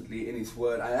constantly, in His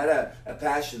Word. I had a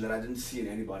passion that I didn't see in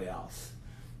anybody else.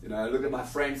 You know, I look at my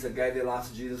friends that gave their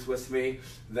lives to Jesus with me.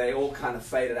 They all kind of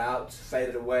faded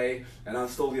away, and I'm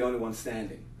still the only one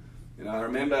standing. You know, I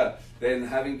remember then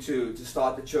having to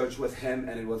start the church with him,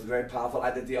 and it was very powerful.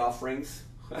 I did the offerings,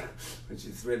 which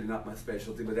is really not my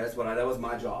specialty, but that was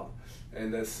my job.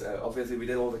 And this, obviously we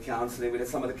did all the counseling. We did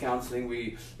some of the counseling.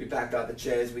 We packed out the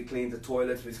chairs, we cleaned the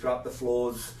toilets, we scrubbed the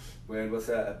floors, where it was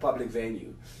a public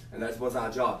venue. And that was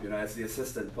our job, you know, as the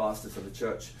assistant pastors of the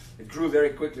church. It grew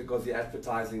very quickly because the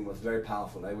advertising was very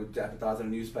powerful. They would advertise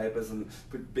in the newspapers and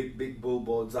put big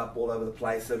billboards up all over the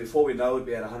place. So before we know it,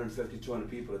 we had 150, 200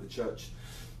 people at the church.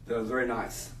 That was very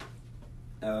nice.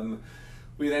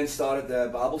 We then started the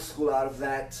Bible school out of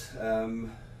that,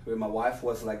 where my wife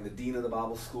was like the dean of the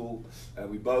Bible school.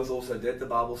 We both also did the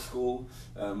Bible school,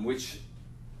 which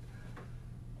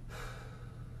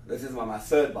this is my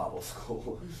third Bible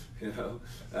school, you know.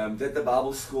 Did the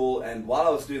Bible school, and while I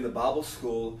was doing the Bible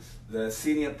school, the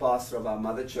senior pastor of our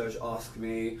mother church asked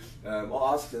me,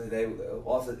 asked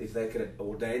if they could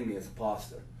ordain me as a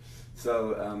pastor.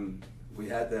 So we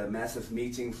had a massive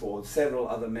meeting for several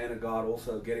other men of God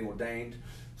also getting ordained.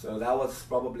 So that was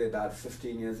probably about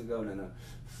 15 years ago, no,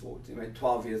 14, maybe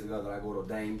 12 years ago that I got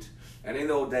ordained. And in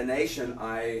the ordination,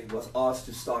 I was asked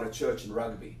to start a church in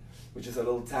Rugby, which is a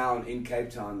little town in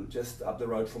Cape Town, just up the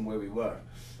road from where we were.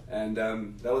 And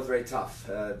that was very tough.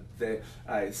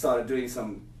 I started doing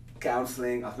some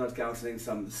counseling, not counseling,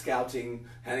 some scouting,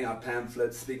 handing out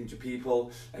pamphlets, speaking to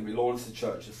people, and we launched the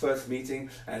church. The first meeting,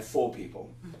 I had 4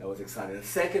 people. That was exciting. The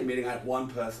second meeting, I had 1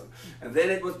 person. And then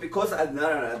it was because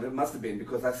no, it must have been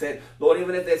because I said, Lord,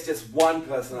 even if there's just 1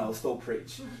 person, I'll still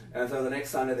preach. And so the next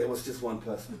Sunday, there was just 1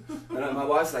 person. And my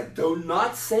wife's like, do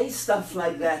not say stuff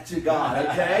like that to God,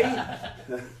 okay?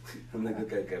 I'm like,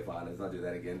 okay, fine, let's not do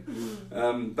that again.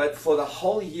 But for the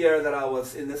whole year that I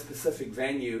was in this specific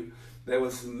venue, there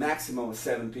was a maximum of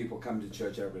 7 people coming to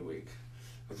church every week.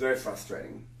 It was very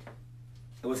frustrating.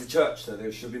 It was a church, so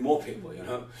there should be more people, you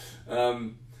know.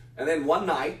 And then one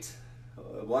night,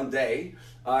 one day,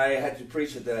 I had to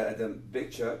preach at the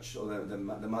big church, or the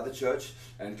mother church,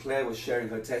 and Claire was sharing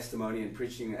her testimony and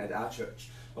preaching at our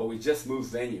church. Well, we just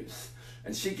moved venues.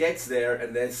 And she gets there,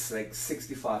 and there's like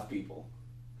 65 people.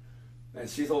 And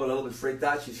she's all a little bit freaked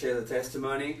out. She shares the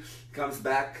testimony, comes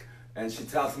back, and she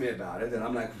tells me about it, and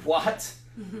I'm like, what?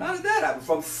 How did that happen?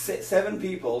 From 7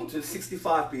 people to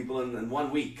 65 people in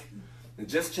 1 week. And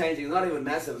just changing, not even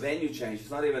massive venue change, it's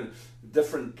not even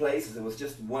different places, it was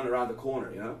just one around the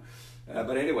corner, you know.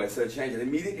 But anyway, so it changed. And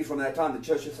immediately from that time, the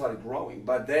church just started growing.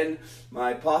 But then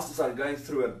my pastor started going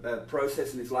through a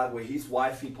process in his life where his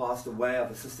wife, he passed away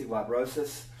of cystic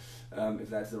fibrosis, if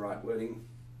that's the right wording.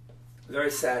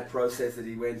 Very sad process that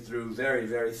he went through, very,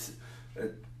 very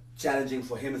challenging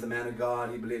for him as a man of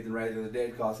God. He believed in raising the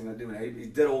dead, casting out demons. He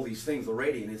did all these things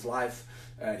already in his life.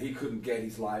 He couldn't get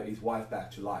his wife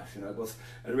back to life. You know, it was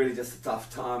really just a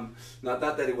tough time. Not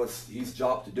that it was his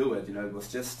job to do it. You know, it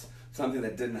was just something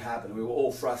that didn't happen. We were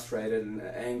all frustrated and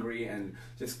angry and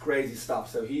just crazy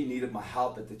stuff. So he needed my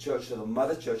help at the church. So the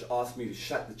mother church asked me to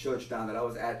shut the church down that I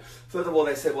was at. First of all,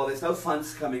 they said, well, there's no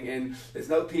funds coming in. There's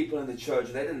no people in the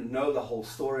church. They didn't know the whole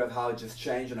story of how it just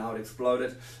changed and how it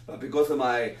exploded. But because of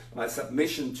my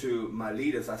submission to my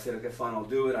leaders, I said, okay, fine, I'll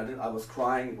do it. I was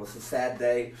crying. It was a sad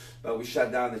day. But we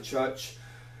shut down the church.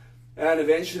 And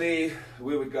eventually,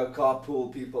 we would go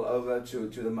carpool people over to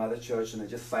the mother church, and it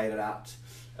just faded out.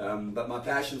 But my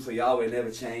passion for Yahweh never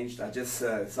changed. I just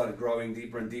started growing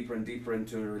deeper and deeper and deeper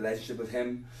into a relationship with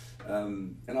Him.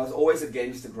 And I was always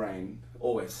against the grain,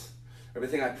 always.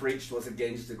 Everything I preached was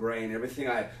against the grain. Everything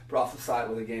I prophesied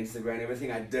was against the grain.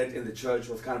 Everything I did in the church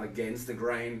was kind of against the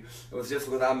grain. It was just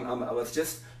because I was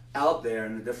just out there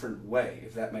in a different way,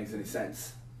 if that makes any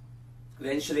sense.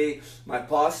 Eventually, my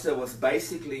pastor was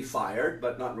basically fired,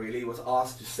 but not really. He was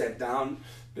asked to step down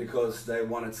because they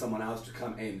wanted someone else to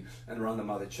come in and run the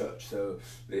mother church. So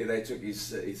they took his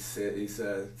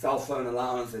cell phone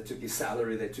allowance, they took his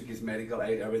salary, they took his medical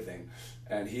aid, everything.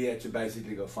 And he had to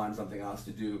basically go find something else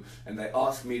to do. And they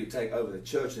asked me to take over the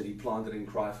church that he planted in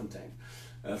Kraaifontein.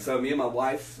 So me and my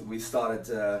wife, we started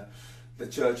the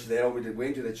church there. We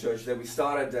went to the church there. We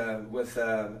started with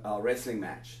our wrestling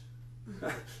match.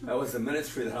 That was the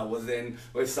ministry that I was in.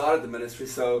 We started the ministry,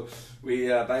 so we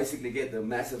basically get the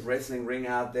massive wrestling ring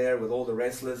out there with all the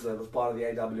wrestlers. That was part of the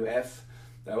AWF.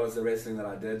 That was the wrestling that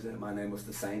I did. My name was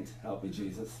the Saint. Help me,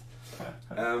 Jesus.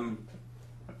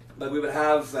 But we would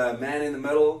have a man in the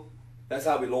middle. That's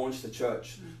how we launched the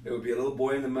church. There would be a little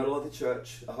boy in the middle of the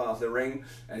church, of the ring,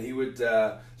 and he would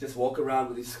just walk around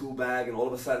with his school bag, and all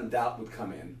of a sudden doubt would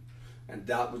come in. And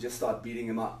doubt would just start beating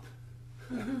him up.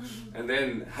 And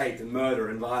then hate and murder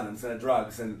and violence and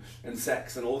drugs and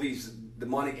sex and all these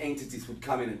demonic entities would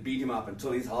come in and beat him up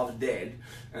until he's half dead.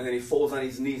 And then he falls on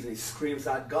his knees and he screams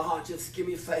out, God, just give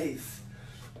me faith.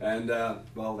 And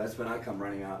well, that's when I come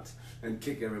running out and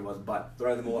kick everyone's butt,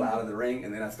 throw them all out of the ring,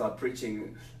 and then I start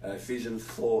preaching Ephesians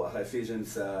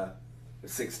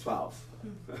 6:12.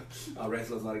 Our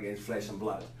wrestle is not against flesh and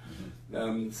blood.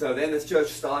 So then this church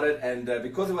started, and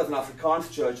because it was an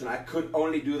Afrikaans church and I could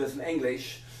only do this in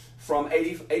English, from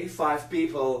 85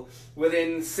 people,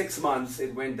 within 6 months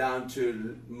it went down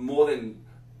to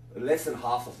less than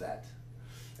half of that.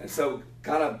 And so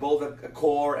kind of built a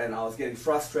core, and I was getting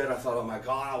frustrated. I thought, oh my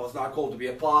God, I was not called to be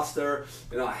a pastor.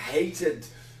 You know, I hated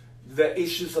the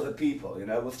issues of the people. You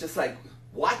know, it was just like,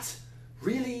 what?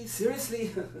 Really?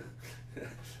 Seriously? It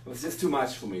was just too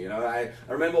much for me. You know, I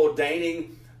remember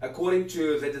ordaining according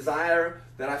to the desire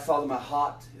that I felt in my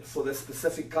heart for this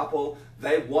specific couple,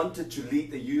 they wanted to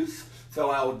lead the youth. So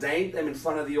I ordained them in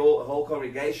front of the whole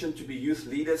congregation to be youth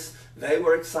leaders. They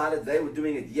were excited. They were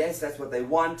doing it. Yes, that's what they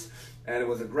want. And it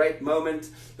was a great moment.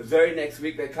 The very next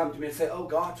week they come to me and say, oh,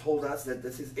 God told us that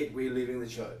this is it. We're leaving the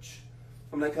church.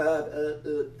 I'm like,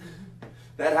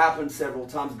 That happened several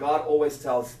times. God always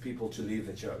tells people to leave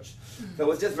the church. So it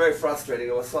was just very frustrating.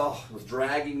 It was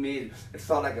dragging me. It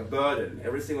felt like a burden.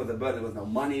 Everything was a burden. There was no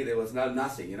money. There was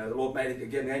nothing. You know, the Lord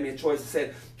gave me a choice. He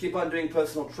said, keep on doing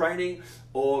personal training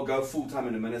or go full-time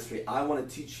in the ministry. I want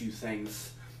to teach you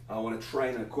things. I want to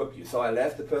train and equip you. So I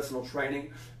left the personal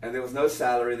training, and there was no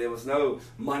salary. There was no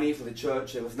money for the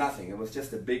church. There was nothing. It was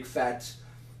just a big fat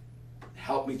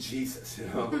help me Jesus, you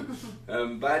know.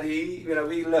 But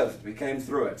we lived, we came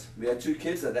through it. We had 2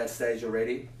 kids at that stage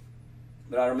already.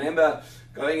 But I remember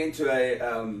going into what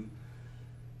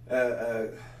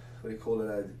do you call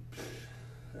it?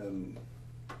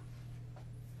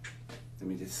 Let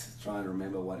me just try and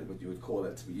remember what you would call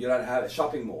it. You don't have a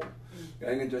shopping mall.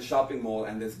 Going into a shopping mall,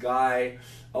 and this guy,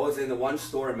 I was in the one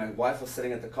store, and my wife was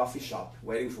sitting at the coffee shop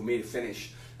waiting for me to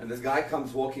finish. And this guy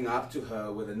comes walking up to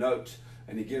her with a note,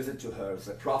 and he gives it to her. It's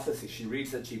a prophecy. She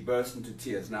reads it, she bursts into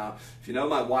tears. Now, if you know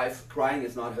my wife, crying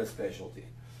is not her specialty.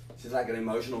 She's like an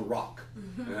emotional rock.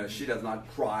 She does not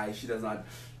cry. She does not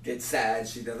get sad.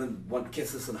 She doesn't want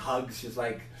kisses and hugs. She's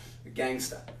like a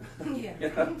gangster. Yeah. You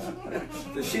know?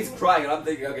 So she's crying, and I'm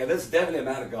thinking, okay, this is definitely a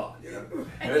man of God. You know?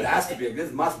 And it has to be.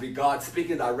 This must be God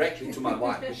speaking directly to my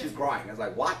wife. But she's crying. I was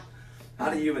like, what? How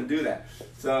do you even do that?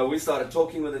 So we started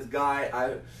talking with this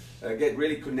guy. I get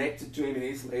really connected to him, and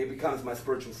he becomes my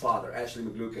spiritual father, Ashley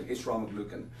McLucan, Israel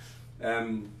McLucan.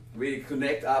 We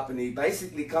connect up, and he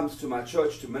basically comes to my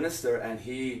church to minister, and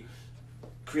he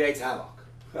creates havoc.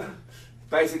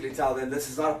 Basically tell them, this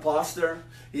is not a pastor.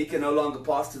 He can no longer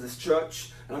pastor this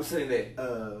church. And I'm sitting there,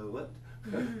 what?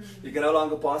 He can no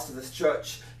longer pastor this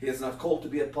church. He is not called to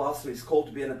be a pastor. He's called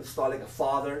to be an apostolic, a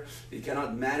father. He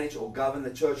cannot manage or govern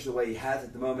the church the way he has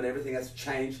at the moment. Everything has to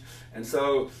change. And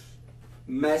so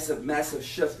massive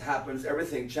shift happens.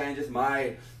 Everything changes.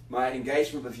 My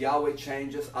engagement with Yahweh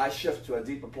changes. I shift to a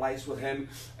deeper place with him,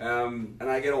 and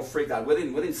I get all freaked out.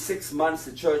 Within 6 months,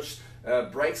 the church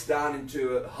breaks down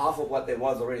into half of what there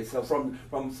was already. So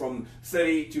from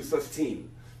 30 to 15,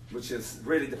 which is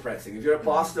really depressing. If you're a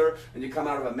pastor and you come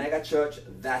out of a mega church,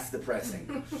 that's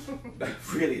depressing.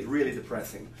 Really, really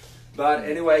depressing. But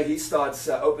anyway, he starts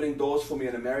opening doors for me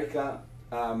in America.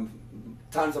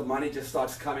 Tons of money just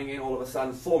starts coming in all of a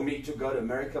sudden for me to go to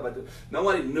America, but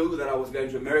nobody knew that I was going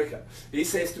to America. He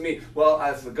says to me, well,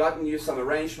 I've gotten you some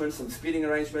arrangements, some speaking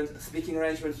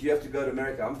arrangements, you have to go to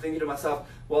America. I'm thinking to myself,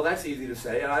 well, that's easy to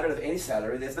say, and I don't have any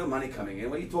salary, there's no money coming in.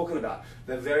 What are you talking about?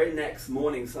 The very next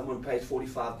morning, someone pays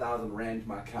 45,000 Rand to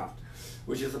my account,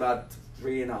 which is about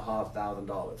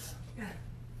 $3,500.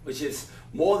 Which is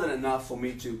more than enough for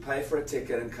me to pay for a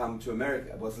ticket and come to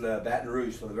America. It was Baton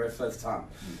Rouge for the very first time.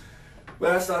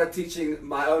 When I started teaching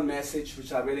my own message,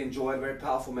 which I really enjoyed, very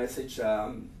powerful message.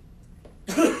 Sorry.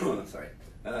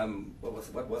 What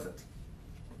was it?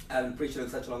 I haven't preached it in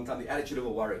such a long time. The Attitude of a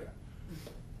Warrior.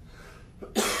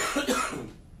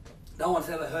 No one's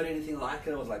ever heard anything like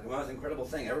it. It was like the most incredible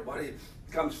thing. Everybody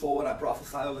comes forward. I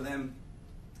prophesy over them.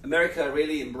 America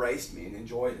really embraced me and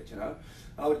enjoyed it, you know.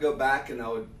 I would go back and I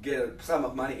would get a sum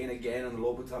of money in again, and the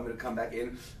Lord would tell me to come back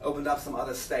in. Opened up some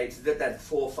other states. Did that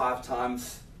 4 or 5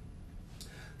 times.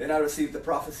 Then I received the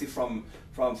prophecy from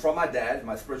my dad,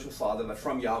 my spiritual father, but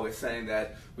from Yahweh, saying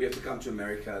that we have to come to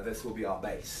America. This will be our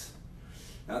base.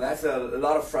 Now that's a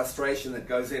lot of frustration that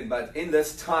goes in, but in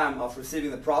this time of receiving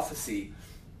the prophecy,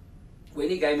 when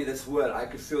he gave me this word, I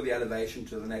could feel the elevation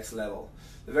to the next level.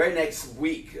 The very next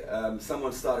week,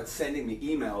 someone started sending me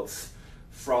emails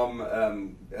from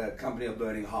a company of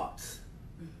Burning Hearts.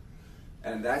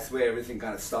 And that's where everything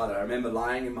kind of started. I remember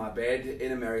lying in my bed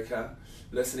in America,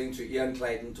 listening to Ian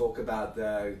Clayton talk about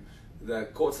the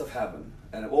courts of heaven.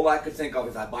 And all I could think of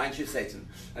is, I bind you, Satan.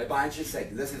 I bind you,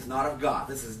 Satan. This is not of God.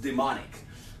 This is demonic.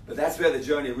 But that's where the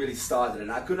journey really started.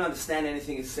 And I couldn't understand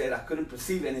anything he said. I couldn't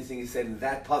perceive anything he said. And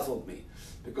that puzzled me.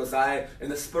 Because in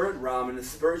the spirit realm, in the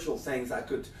spiritual things, I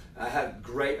had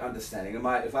great understanding.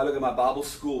 If I look at my Bible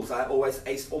schools, I always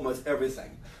aced almost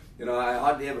everything. You know, I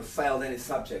hardly ever failed any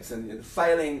subjects. And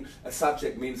failing a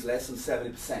subject means less than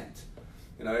 70%.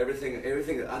 You know, everything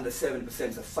under 7%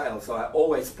 is a fail. So I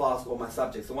always passed all my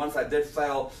subjects. The ones I did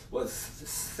fail was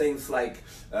things like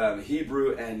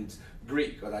Hebrew and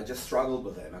Greek, but I just struggled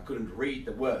with them. I couldn't read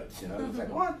the words, you know. It was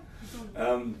like, what?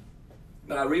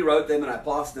 But I rewrote them and I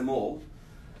passed them all.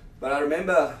 But I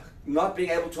remember not being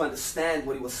able to understand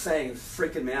what he was saying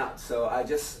freaking me out. So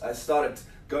I started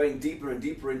going deeper and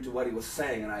deeper into what he was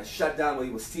saying, and I shut down what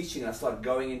he was teaching, and I started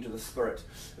going into the Spirit.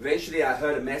 Eventually I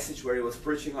heard a message where he was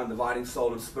preaching on dividing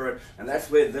soul and spirit, and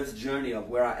that's where this journey of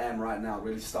where I am right now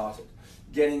really started.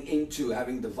 Getting into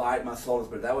having divided my soul and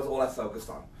spirit. That was all I focused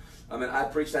on. I mean, I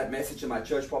preached that message in my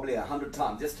church probably 100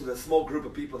 times, just to the small group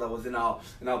of people that was in our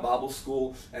Bible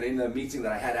school and in the meeting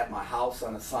that I had at my house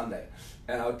on a Sunday.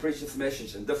 And I would preach this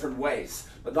message in different ways,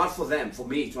 but not for them, for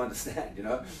me to understand, you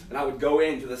know. And I would go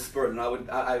into the Spirit, and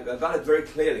I got it very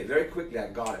clearly, very quickly I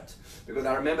got it. Because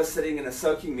I remember sitting in a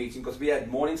soaking meeting, because we had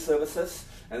morning services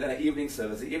and then an evening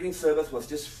service. The evening service was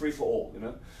just free for all, you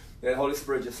know. The Holy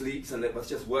Spirit just leads, and let us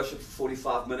just worship for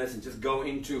 45 minutes and just go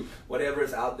into whatever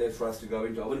is out there for us to go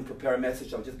into. I wouldn't prepare a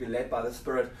message, I would just be led by the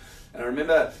Spirit. And I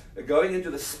remember going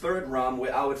into the Spirit realm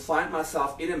where I would find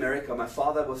myself in America. My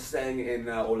father was staying in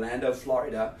Orlando,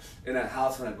 Florida, in a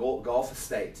house on a golf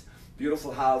estate.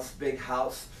 Beautiful house, big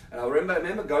house. And I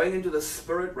remember going into the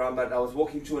Spirit realm, but I was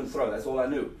walking to and fro. That's all I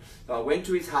knew. So I went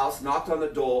to his house, knocked on the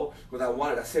door, because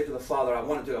I said to the Father, I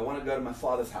want to go to my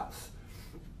Father's house.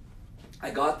 I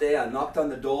got there, I knocked on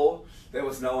the door, there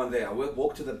was no one there. I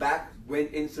walked to the back,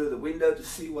 went in through the window to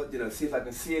see what, see if I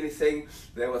can see anything.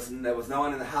 There was no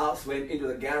one in the house. Went into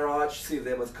the garage, see if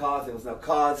there was cars. There was no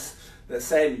cars. The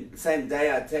same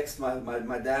day, I texted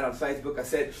my dad on Facebook. I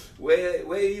said, where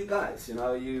are you guys?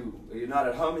 You're not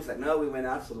at home? He's like, no, we went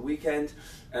out for the weekend.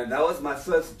 And that was my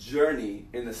first journey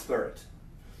in the Spirit.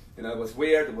 It was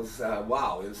weird. It was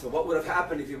wow. So what would have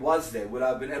happened if he was there? Would I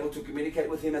have been able to communicate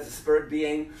with him as a spirit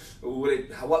being?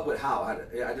 How? I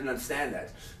didn't understand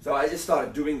that. So I just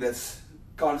started doing this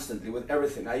constantly with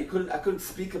everything. I couldn't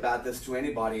speak about this to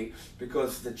anybody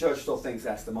because the church still thinks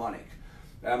that's demonic.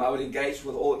 I would engage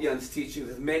with all Ian's teachings,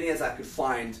 as many as I could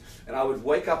find, and I would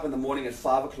wake up in the morning at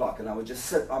 5 o'clock, and I would just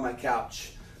sit on my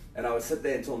couch. And I would sit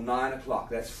there until 9 o'clock.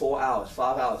 That's 4 hours,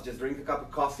 5 hours. Just drink a cup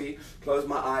of coffee, close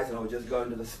my eyes, and I would just go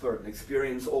into the Spirit and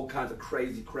experience all kinds of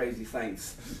crazy, crazy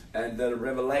things. And the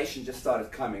revelation just started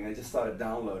coming. I just started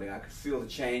downloading. I could feel the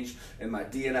change in my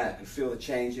DNA. I could feel the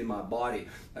change in my body.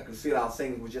 I could feel how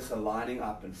things were just aligning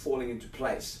up and falling into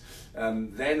place.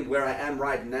 Then where I am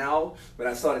right now, when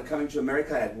I started coming to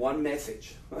America, I had one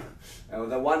message. And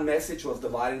the one message was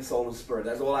dividing soul and spirit.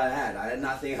 That's all I had. I had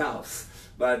nothing else.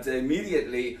 But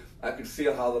immediately I could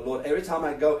feel how the Lord, every time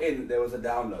I go in, there was a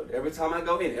download. Every time I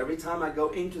go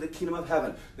into the kingdom of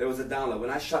heaven, there was a download.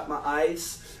 When I shut my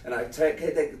eyes and I take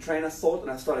the train of thought and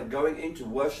I started going into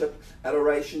worship,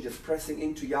 adoration, just pressing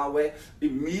into Yahweh,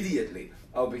 immediately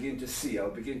I'll begin to see, I'll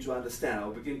begin to understand,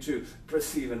 I'll begin to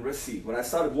perceive and receive. When I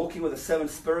started walking with the 7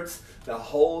 spirits, the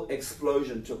whole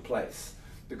explosion took place.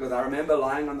 Because I remember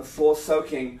lying on the floor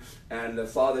soaking, and the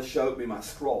Father showed me my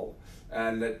scroll.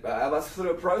 And I was through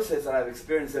a process that I've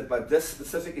experienced it, but this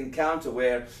specific encounter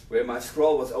where my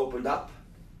scroll was opened up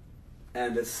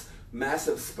and this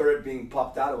massive spirit being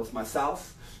popped out, it was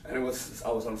myself, and I was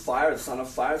on fire, the son of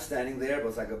fire standing there. It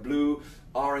was like a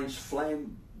blue-orange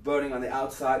flame burning on the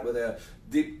outside with a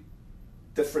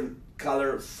different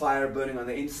color fire burning on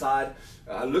the inside.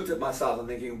 I looked at myself and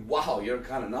thinking, wow, you're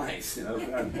kind of nice,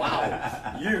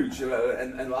 wow, huge,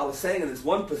 and I was saying in this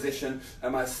one position,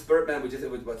 and my spirit man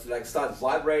would like start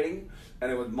vibrating,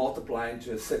 and it would multiply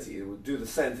into a city. It would do the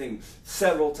same thing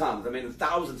several times. I mean,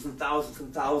 thousands and thousands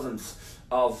and thousands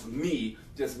of me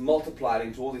just multiplied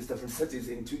into all these different cities,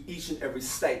 into each and every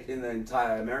state in the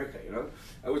entire America,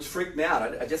 which freaked me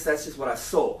out. That's just what I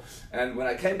saw. And when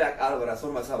I came back out of it, I thought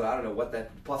to myself, I don't know what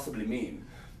that could possibly mean.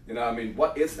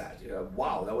 What is that?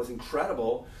 Wow, that was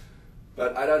incredible.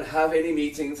 But I don't have any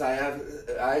meetings. I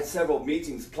had several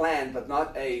meetings planned, but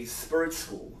not a spirit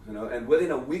school. And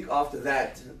within a week after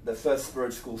that, the first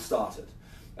spirit school started.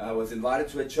 I was invited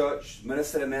to a church,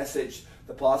 ministered a message.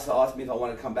 The pastor asked me if I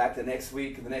want to come back the next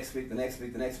week, the next week, the next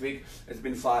week, the next week. It's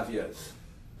been 5 years.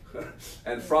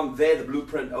 And from there, the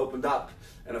blueprint opened up.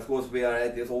 And of course, we are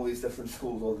at all these different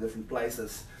schools, all the different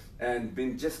places. And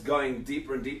been just going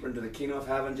deeper and deeper into the kingdom of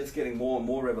heaven, just getting more and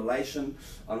more revelation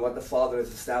on what the Father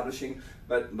is establishing.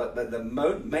 But the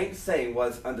main thing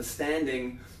was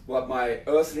understanding what my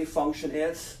earthly function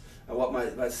is and what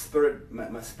my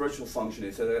spiritual function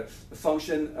is. So the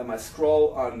function of my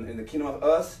scroll in the kingdom of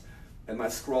earth and my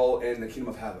scroll in the kingdom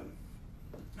of heaven.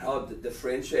 How to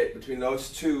differentiate between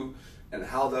those two, and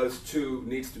how those two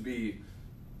needs to be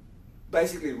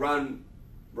basically run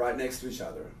right next to each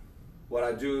other. What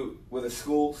I do with the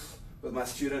schools, with my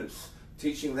students,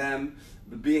 teaching them,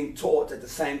 being taught at the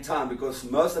same time, because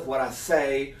most of what I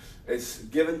say is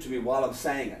given to me while I'm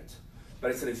saying it.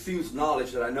 but it's an infused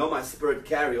knowledge that I know my spirit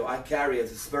carry, or I carry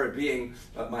as a spirit being,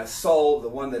 but my soul, the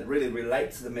one that really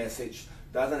relates to the message,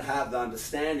 doesn't have the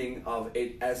understanding of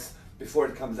it as before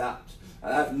it comes out.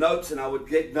 I have notes, and I would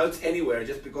get notes anywhere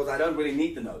just because I don't really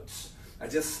need the notes.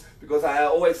 Because I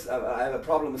have a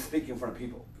problem with speaking in front of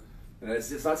people. You know,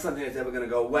 it's not something that's ever going to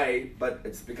go away, but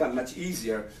it's become much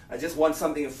easier. I just want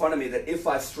something in front of me that if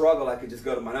I struggle, I could just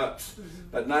go to my notes.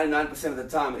 But 99% of the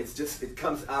time, it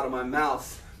comes out of my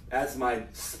mouth as my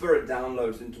spirit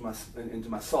downloads into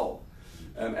my soul.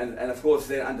 And of course,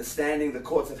 then understanding the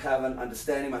courts of heaven,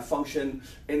 understanding my function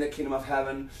in the kingdom of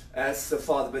heaven, as the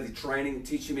Father busy training,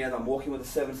 teaching me as I'm walking with the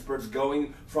seven spirits,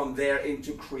 going from there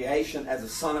into creation as a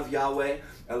son of Yahweh,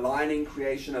 aligning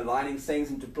creation, aligning things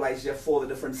into place here for the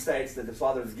different states that the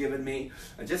Father has given me,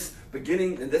 and just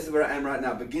beginning, and this is where I am right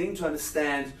now, beginning to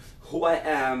understand who I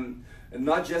am, and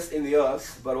not just in the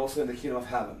earth, but also in the kingdom of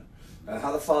heaven.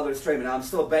 How the Father is training me. Now, I'm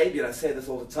still a baby, and I say this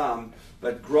all the time,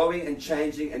 but growing and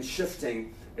changing and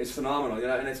shifting is phenomenal. You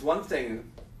know, and it's one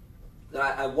thing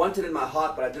that I wanted in my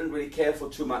heart, but I didn't really care for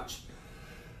too much.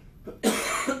 I'm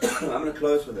going to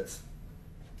close with this.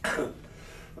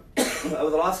 Over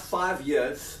the last 5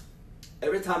 years,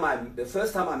 the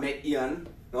first time I met Ian,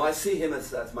 now I see him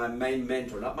as my main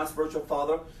mentor, not my spiritual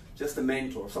father, just a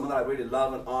mentor, someone that I really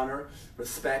love and honor,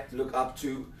 respect, look up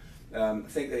to.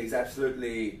 Think that he's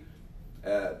absolutely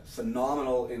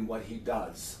phenomenal in what he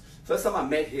does. First time I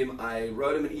met him, I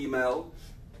wrote him an email,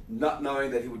 not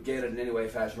knowing that he would get it in any way,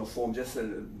 fashion, or form, just a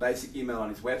basic email on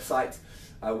his website.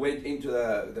 I went into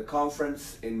the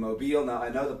conference in Mobile. Now, I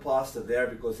know the pastor there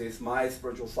because he's my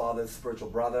spiritual father's spiritual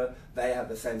brother. They have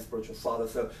the same spiritual father.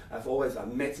 So I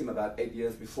met him about 8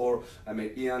 years before I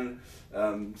met Ian.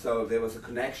 So there was a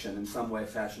connection in some way,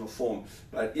 fashion, or form.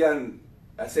 But Ian,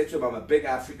 I said to him, I'm a big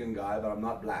African guy, but I'm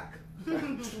not black.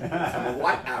 I'm a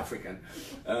white African.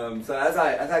 So as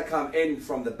I come in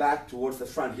from the back towards the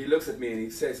front, he looks at me and he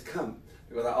says, come,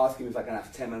 because I asked him if I can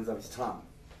have 10 minutes of his time.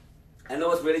 And it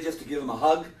was really just to give him a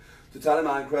hug, to tell him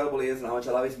how incredible he is and how much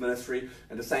I love his ministry,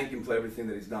 and to thank him for everything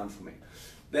that he's done for me.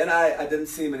 Then I didn't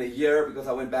see him in a year because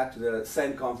I went back to the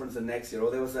same conference the next year.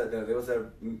 There was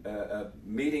a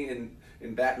meeting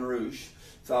in Baton Rouge.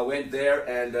 So I went there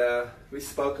and we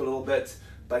spoke a little bit,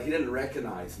 but he didn't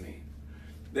recognize me.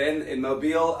 Then in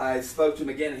Mobile, I spoke to him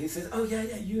again, and he says, "Oh yeah,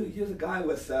 you're the guy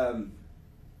with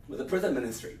the prison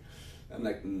ministry." I'm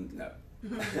like, no.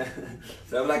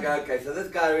 So I'm like, okay, so this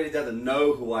guy really doesn't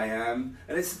know who I am,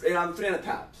 and I'm 300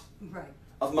 pounds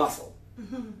of muscle.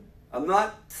 I'm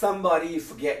not somebody you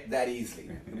forget that easily,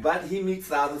 but he meets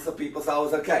thousands of people, so I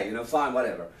was okay, fine,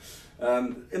 whatever.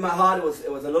 In my heart,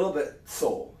 it was a little bit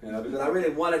sore, because I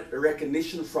really wanted a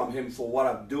recognition from him for what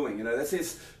I'm doing. This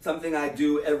is something I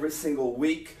do every single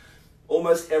week,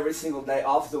 almost every single day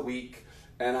of the week,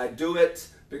 and I do it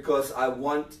because I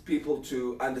want people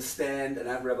to understand and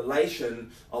have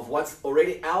revelation of what's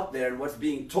already out there and what's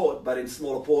being taught, but in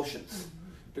smaller portions.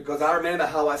 Because I remember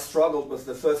how I struggled with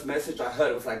the first message I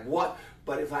heard. It was like, what?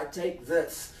 But if I take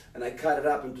this and I cut it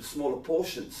up into smaller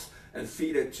portions and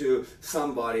feed it to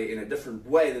somebody in a different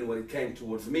way than when it came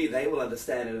towards me, they will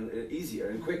understand it easier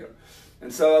and quicker.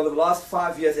 And so over the last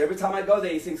 5 years, every time I go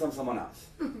there, he thinks I'm someone else.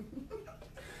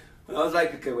 And I was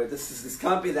like, okay, wait, this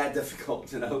can't be that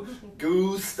difficult,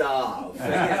 Gustav.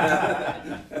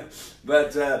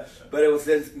 But it was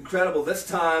incredible. This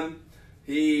time,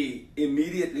 he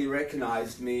immediately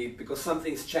recognized me because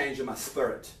something's changed in my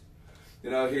spirit. He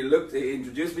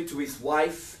introduced me to his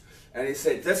wife. And he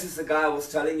said, this is the guy I was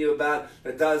telling you about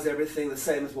that does everything the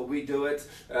same as what we do it.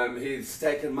 He's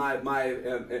taken my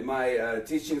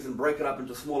teachings and break it up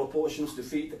into smaller portions to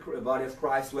feed the body of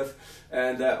Christ with.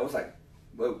 And I was like,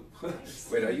 whoa,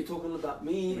 wait, are you talking about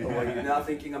me? Or are you now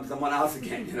thinking I'm someone else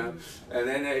again, And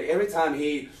then every time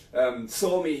he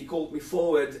saw me, he called me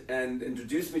forward and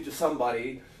introduced me to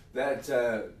somebody that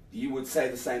you would say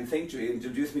the same thing to. He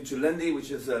introduced me to Lindy,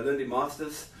 which is Lindy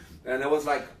Masters. And I was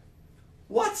like,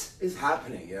 what is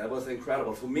happening? It was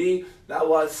incredible. For me, that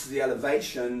was the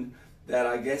elevation that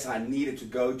I guess I needed to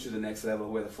go to the next level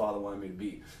where the Father wanted me to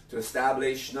be. To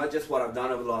establish not just what I've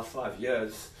done over the last 5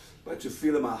 years, but to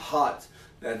feel in my heart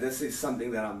that this is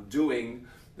something that I'm doing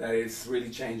that is really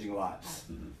changing lives.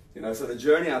 So the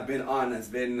journey I've been on has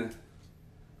been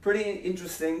pretty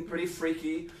interesting, pretty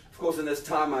freaky. Of course, in this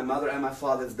time, my mother and my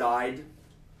father's died.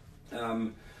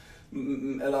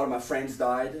 A lot of my friends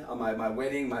died. On my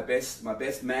wedding, my best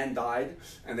man died,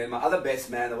 and then my other best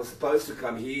man that was supposed to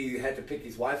come, he had to pick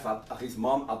his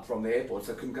mom up from the airport,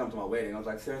 so couldn't come to my wedding. I was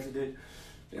like, seriously, dude,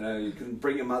 you couldn't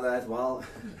bring your mother as well.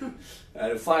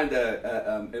 To find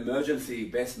a emergency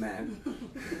best man.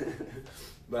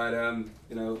 But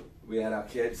We had our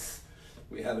kids.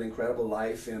 We have an incredible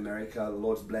life in America. The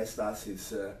Lord's blessed us.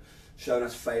 He's shown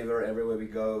us favor everywhere we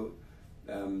go.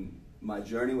 My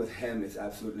journey with Him is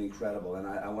absolutely incredible, and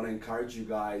I want to encourage you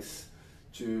guys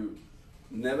to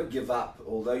never give up,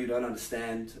 although you don't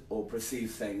understand or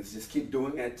perceive things. Just keep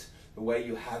doing it the way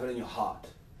you have it in your heart.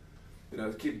 You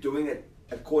know, keep doing it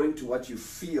according to what you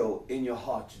feel in your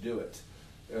heart to do it.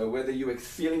 Whether you're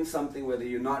feeling something, whether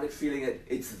you're not feeling it,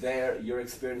 it's there, you're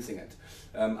experiencing it.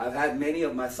 I've had many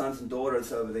of my sons and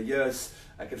daughters over the years.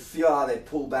 I can feel how they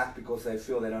pull back because they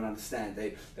feel they don't understand.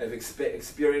 They've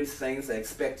experienced things, they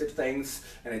expected things,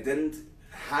 and it didn't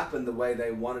happen the way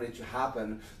they wanted it to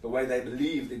happen, the way they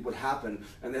believed it would happen,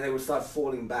 and then they would start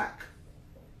falling back.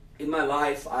 In my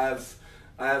life, I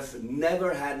have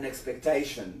never had an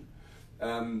expectation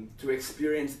to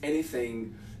experience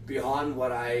anything beyond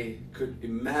what I could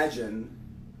imagine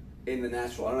in the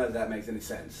natural. I don't know if that makes any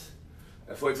sense.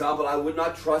 For example, I would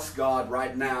not trust God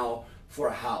right now for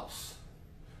a house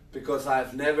because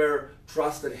I've never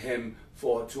trusted Him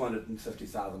for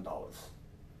 $250,000.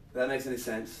 That makes any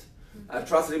sense? I've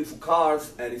trusted Him for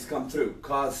cars and He's come through.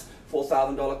 Cars,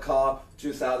 $4,000 car,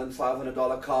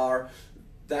 $2,500 car.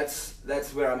 That's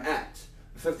where I'm at.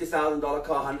 $50,000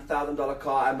 car, $100,000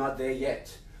 car, I'm not there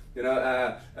yet. You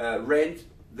know, rent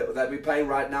that we're paying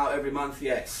right now every month,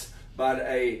 yes. But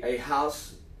a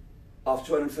house of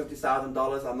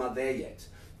 $250,000, I'm not there yet.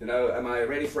 You know, am I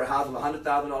ready for a house of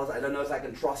 $100,000? I don't know if I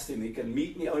can trust Him. He can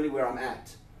meet me only where I'm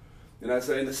at. You know,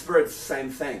 so in the Spirit, it's the same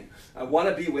thing. I want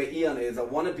to be where Ian is. I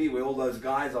want to be where all those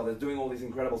guys are. They're doing all these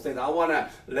incredible things. I want to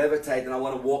levitate and I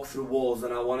want to walk through walls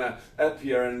and I want to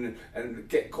appear and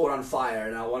get caught on fire.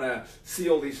 And I want to see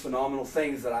all these phenomenal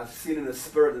things that I've seen in the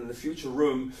Spirit in the future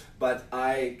room. But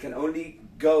I can only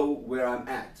go where I'm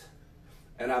at.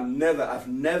 And I've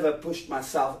never pushed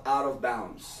myself out of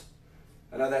bounds.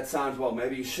 I know that sounds, well,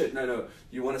 maybe you should. No.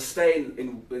 You want to stay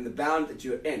in the bound that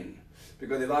you're in.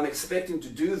 Because if I'm expecting to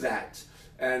do that,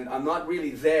 and I'm not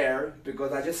really there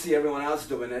because I just see everyone else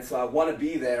doing it, so I want to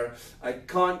be there, I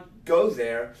can't go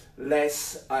there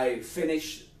unless I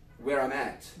finish where I'm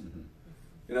at. Mm-hmm.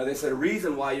 You know, there's a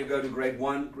reason why you go to grade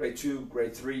 1, grade 2,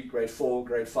 grade 3, grade 4,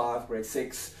 grade 5, grade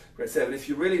 6, grade 7. If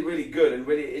you're really, really good and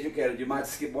really educated, you might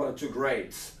skip 1 or 2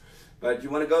 grades. But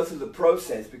you want to go through the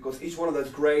process because each one of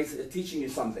those grades is teaching you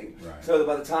something. Right. So that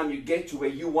by the time you get to where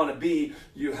you want to be,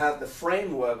 you have the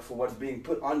framework for what's being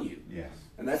put on you. Yes.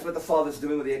 And that's what the Father's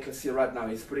doing with the Ecclesia right now.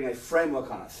 He's putting a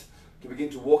framework on us to begin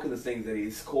to walk in the things that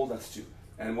He's called us to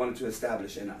and wanted to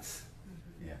establish in us.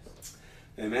 Mm-hmm. Yes.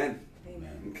 Amen.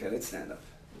 Amen. Okay, let's stand up.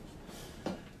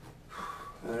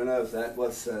 I don't know if that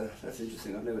was, that's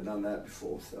interesting. I've never done that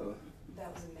before. So.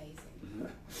 That was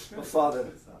amazing. Well, Father,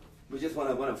 we just want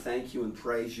to thank You and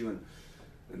praise You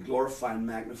and glorify and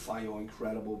magnify Your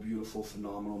incredible, beautiful,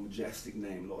 phenomenal, majestic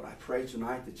name, Lord. I pray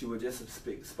tonight that You would just have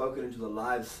spoken into the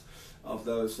lives of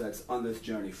those that's on this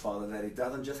journey, Father, that it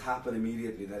doesn't just happen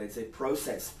immediately, that it's a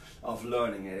process of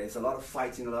learning. It's a lot of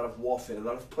fighting, a lot of warfare, a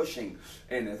lot of pushing,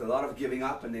 and there's a lot of giving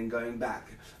up and then going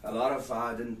back. A lot of,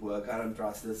 it didn't work, I don't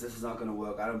trust this is not going to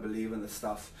work, I don't believe in this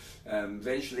stuff.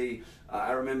 Eventually,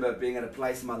 I remember being at a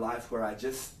place in my life where I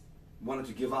just wanted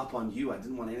to give up on You. I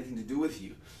didn't want anything to do with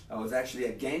You. I was actually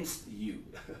against You.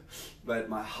 But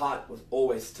my heart was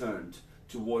always turned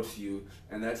towards You,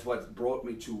 and that's what brought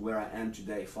me to where I am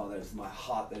today, Father. It's my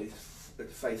heart that is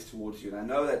faced towards You. And I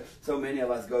know that so many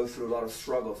of us go through a lot of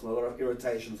struggles, and a lot of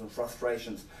irritations and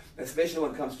frustrations, especially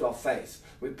when it comes to our faith.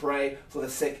 We pray for the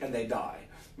sick and they die.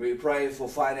 We pray for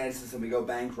finances and we go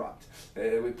bankrupt.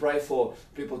 We pray for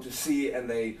people to see and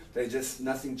they just,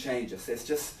 nothing changes. There's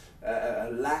just a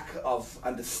lack of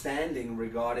understanding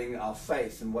regarding our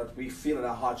faith and what we feel in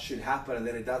our hearts should happen, and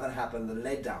then it doesn't happen, the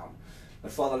letdown.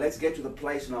 But Father, let's get to the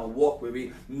place in our walk where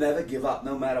we never give up,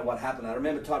 no matter what happened. I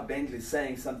remember Todd Bentley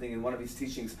saying something in one of his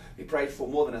teachings. He prayed for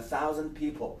more than 1,000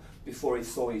 people before he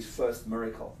saw his first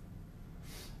miracle.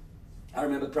 I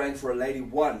remember praying for a lady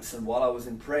once, and while I was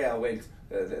in prayer,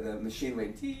 the machine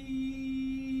went,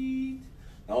 teet.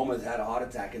 I almost had a heart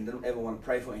attack and didn't ever want to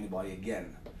pray for anybody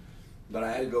again. But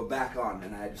I had to go back on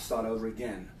and I had to start over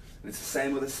again. And it's the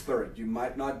same with the Spirit. You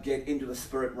might not get into the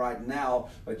Spirit right now,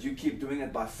 but you keep doing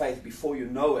it by faith. Before you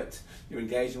know it, you're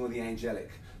engaging with the angelic.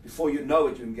 Before you know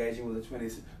it, you're engaging with the 20,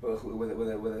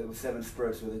 with 7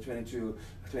 spirits, with the 22,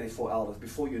 24 elders.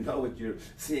 Before you know it, you're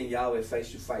seeing Yahweh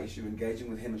face to face. You're engaging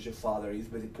with Him as your Father. He's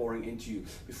busy pouring into you.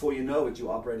 Before you know it,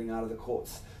 you're operating out of the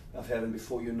courts of heaven.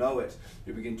 Before you know it,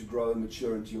 you begin to grow and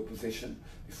mature into your position.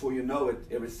 Before you know it,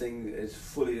 everything is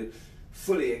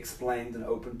fully explained and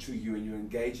open to you, and you're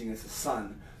engaging as a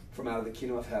son from out of the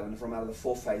kingdom of heaven, from out of the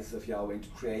four phases of Yahweh into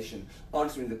creation,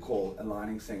 answering the call,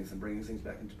 aligning things, and bringing things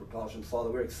back into propulsion. Father,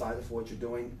 we're excited for what you're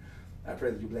doing. I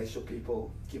pray that you bless your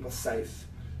people, keep us safe.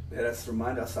 Let us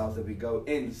remind ourselves that we go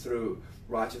in through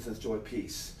righteousness, joy,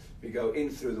 peace. We go in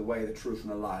through the way, the truth,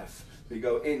 and the life. We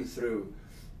go in through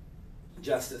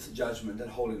justice, judgment, and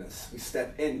holiness. We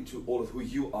step into all of who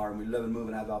you are, and we live and move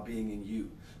and have our being in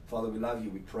you. Father, we love you.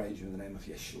 We praise you in the name of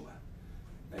Yeshua.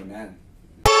 Amen.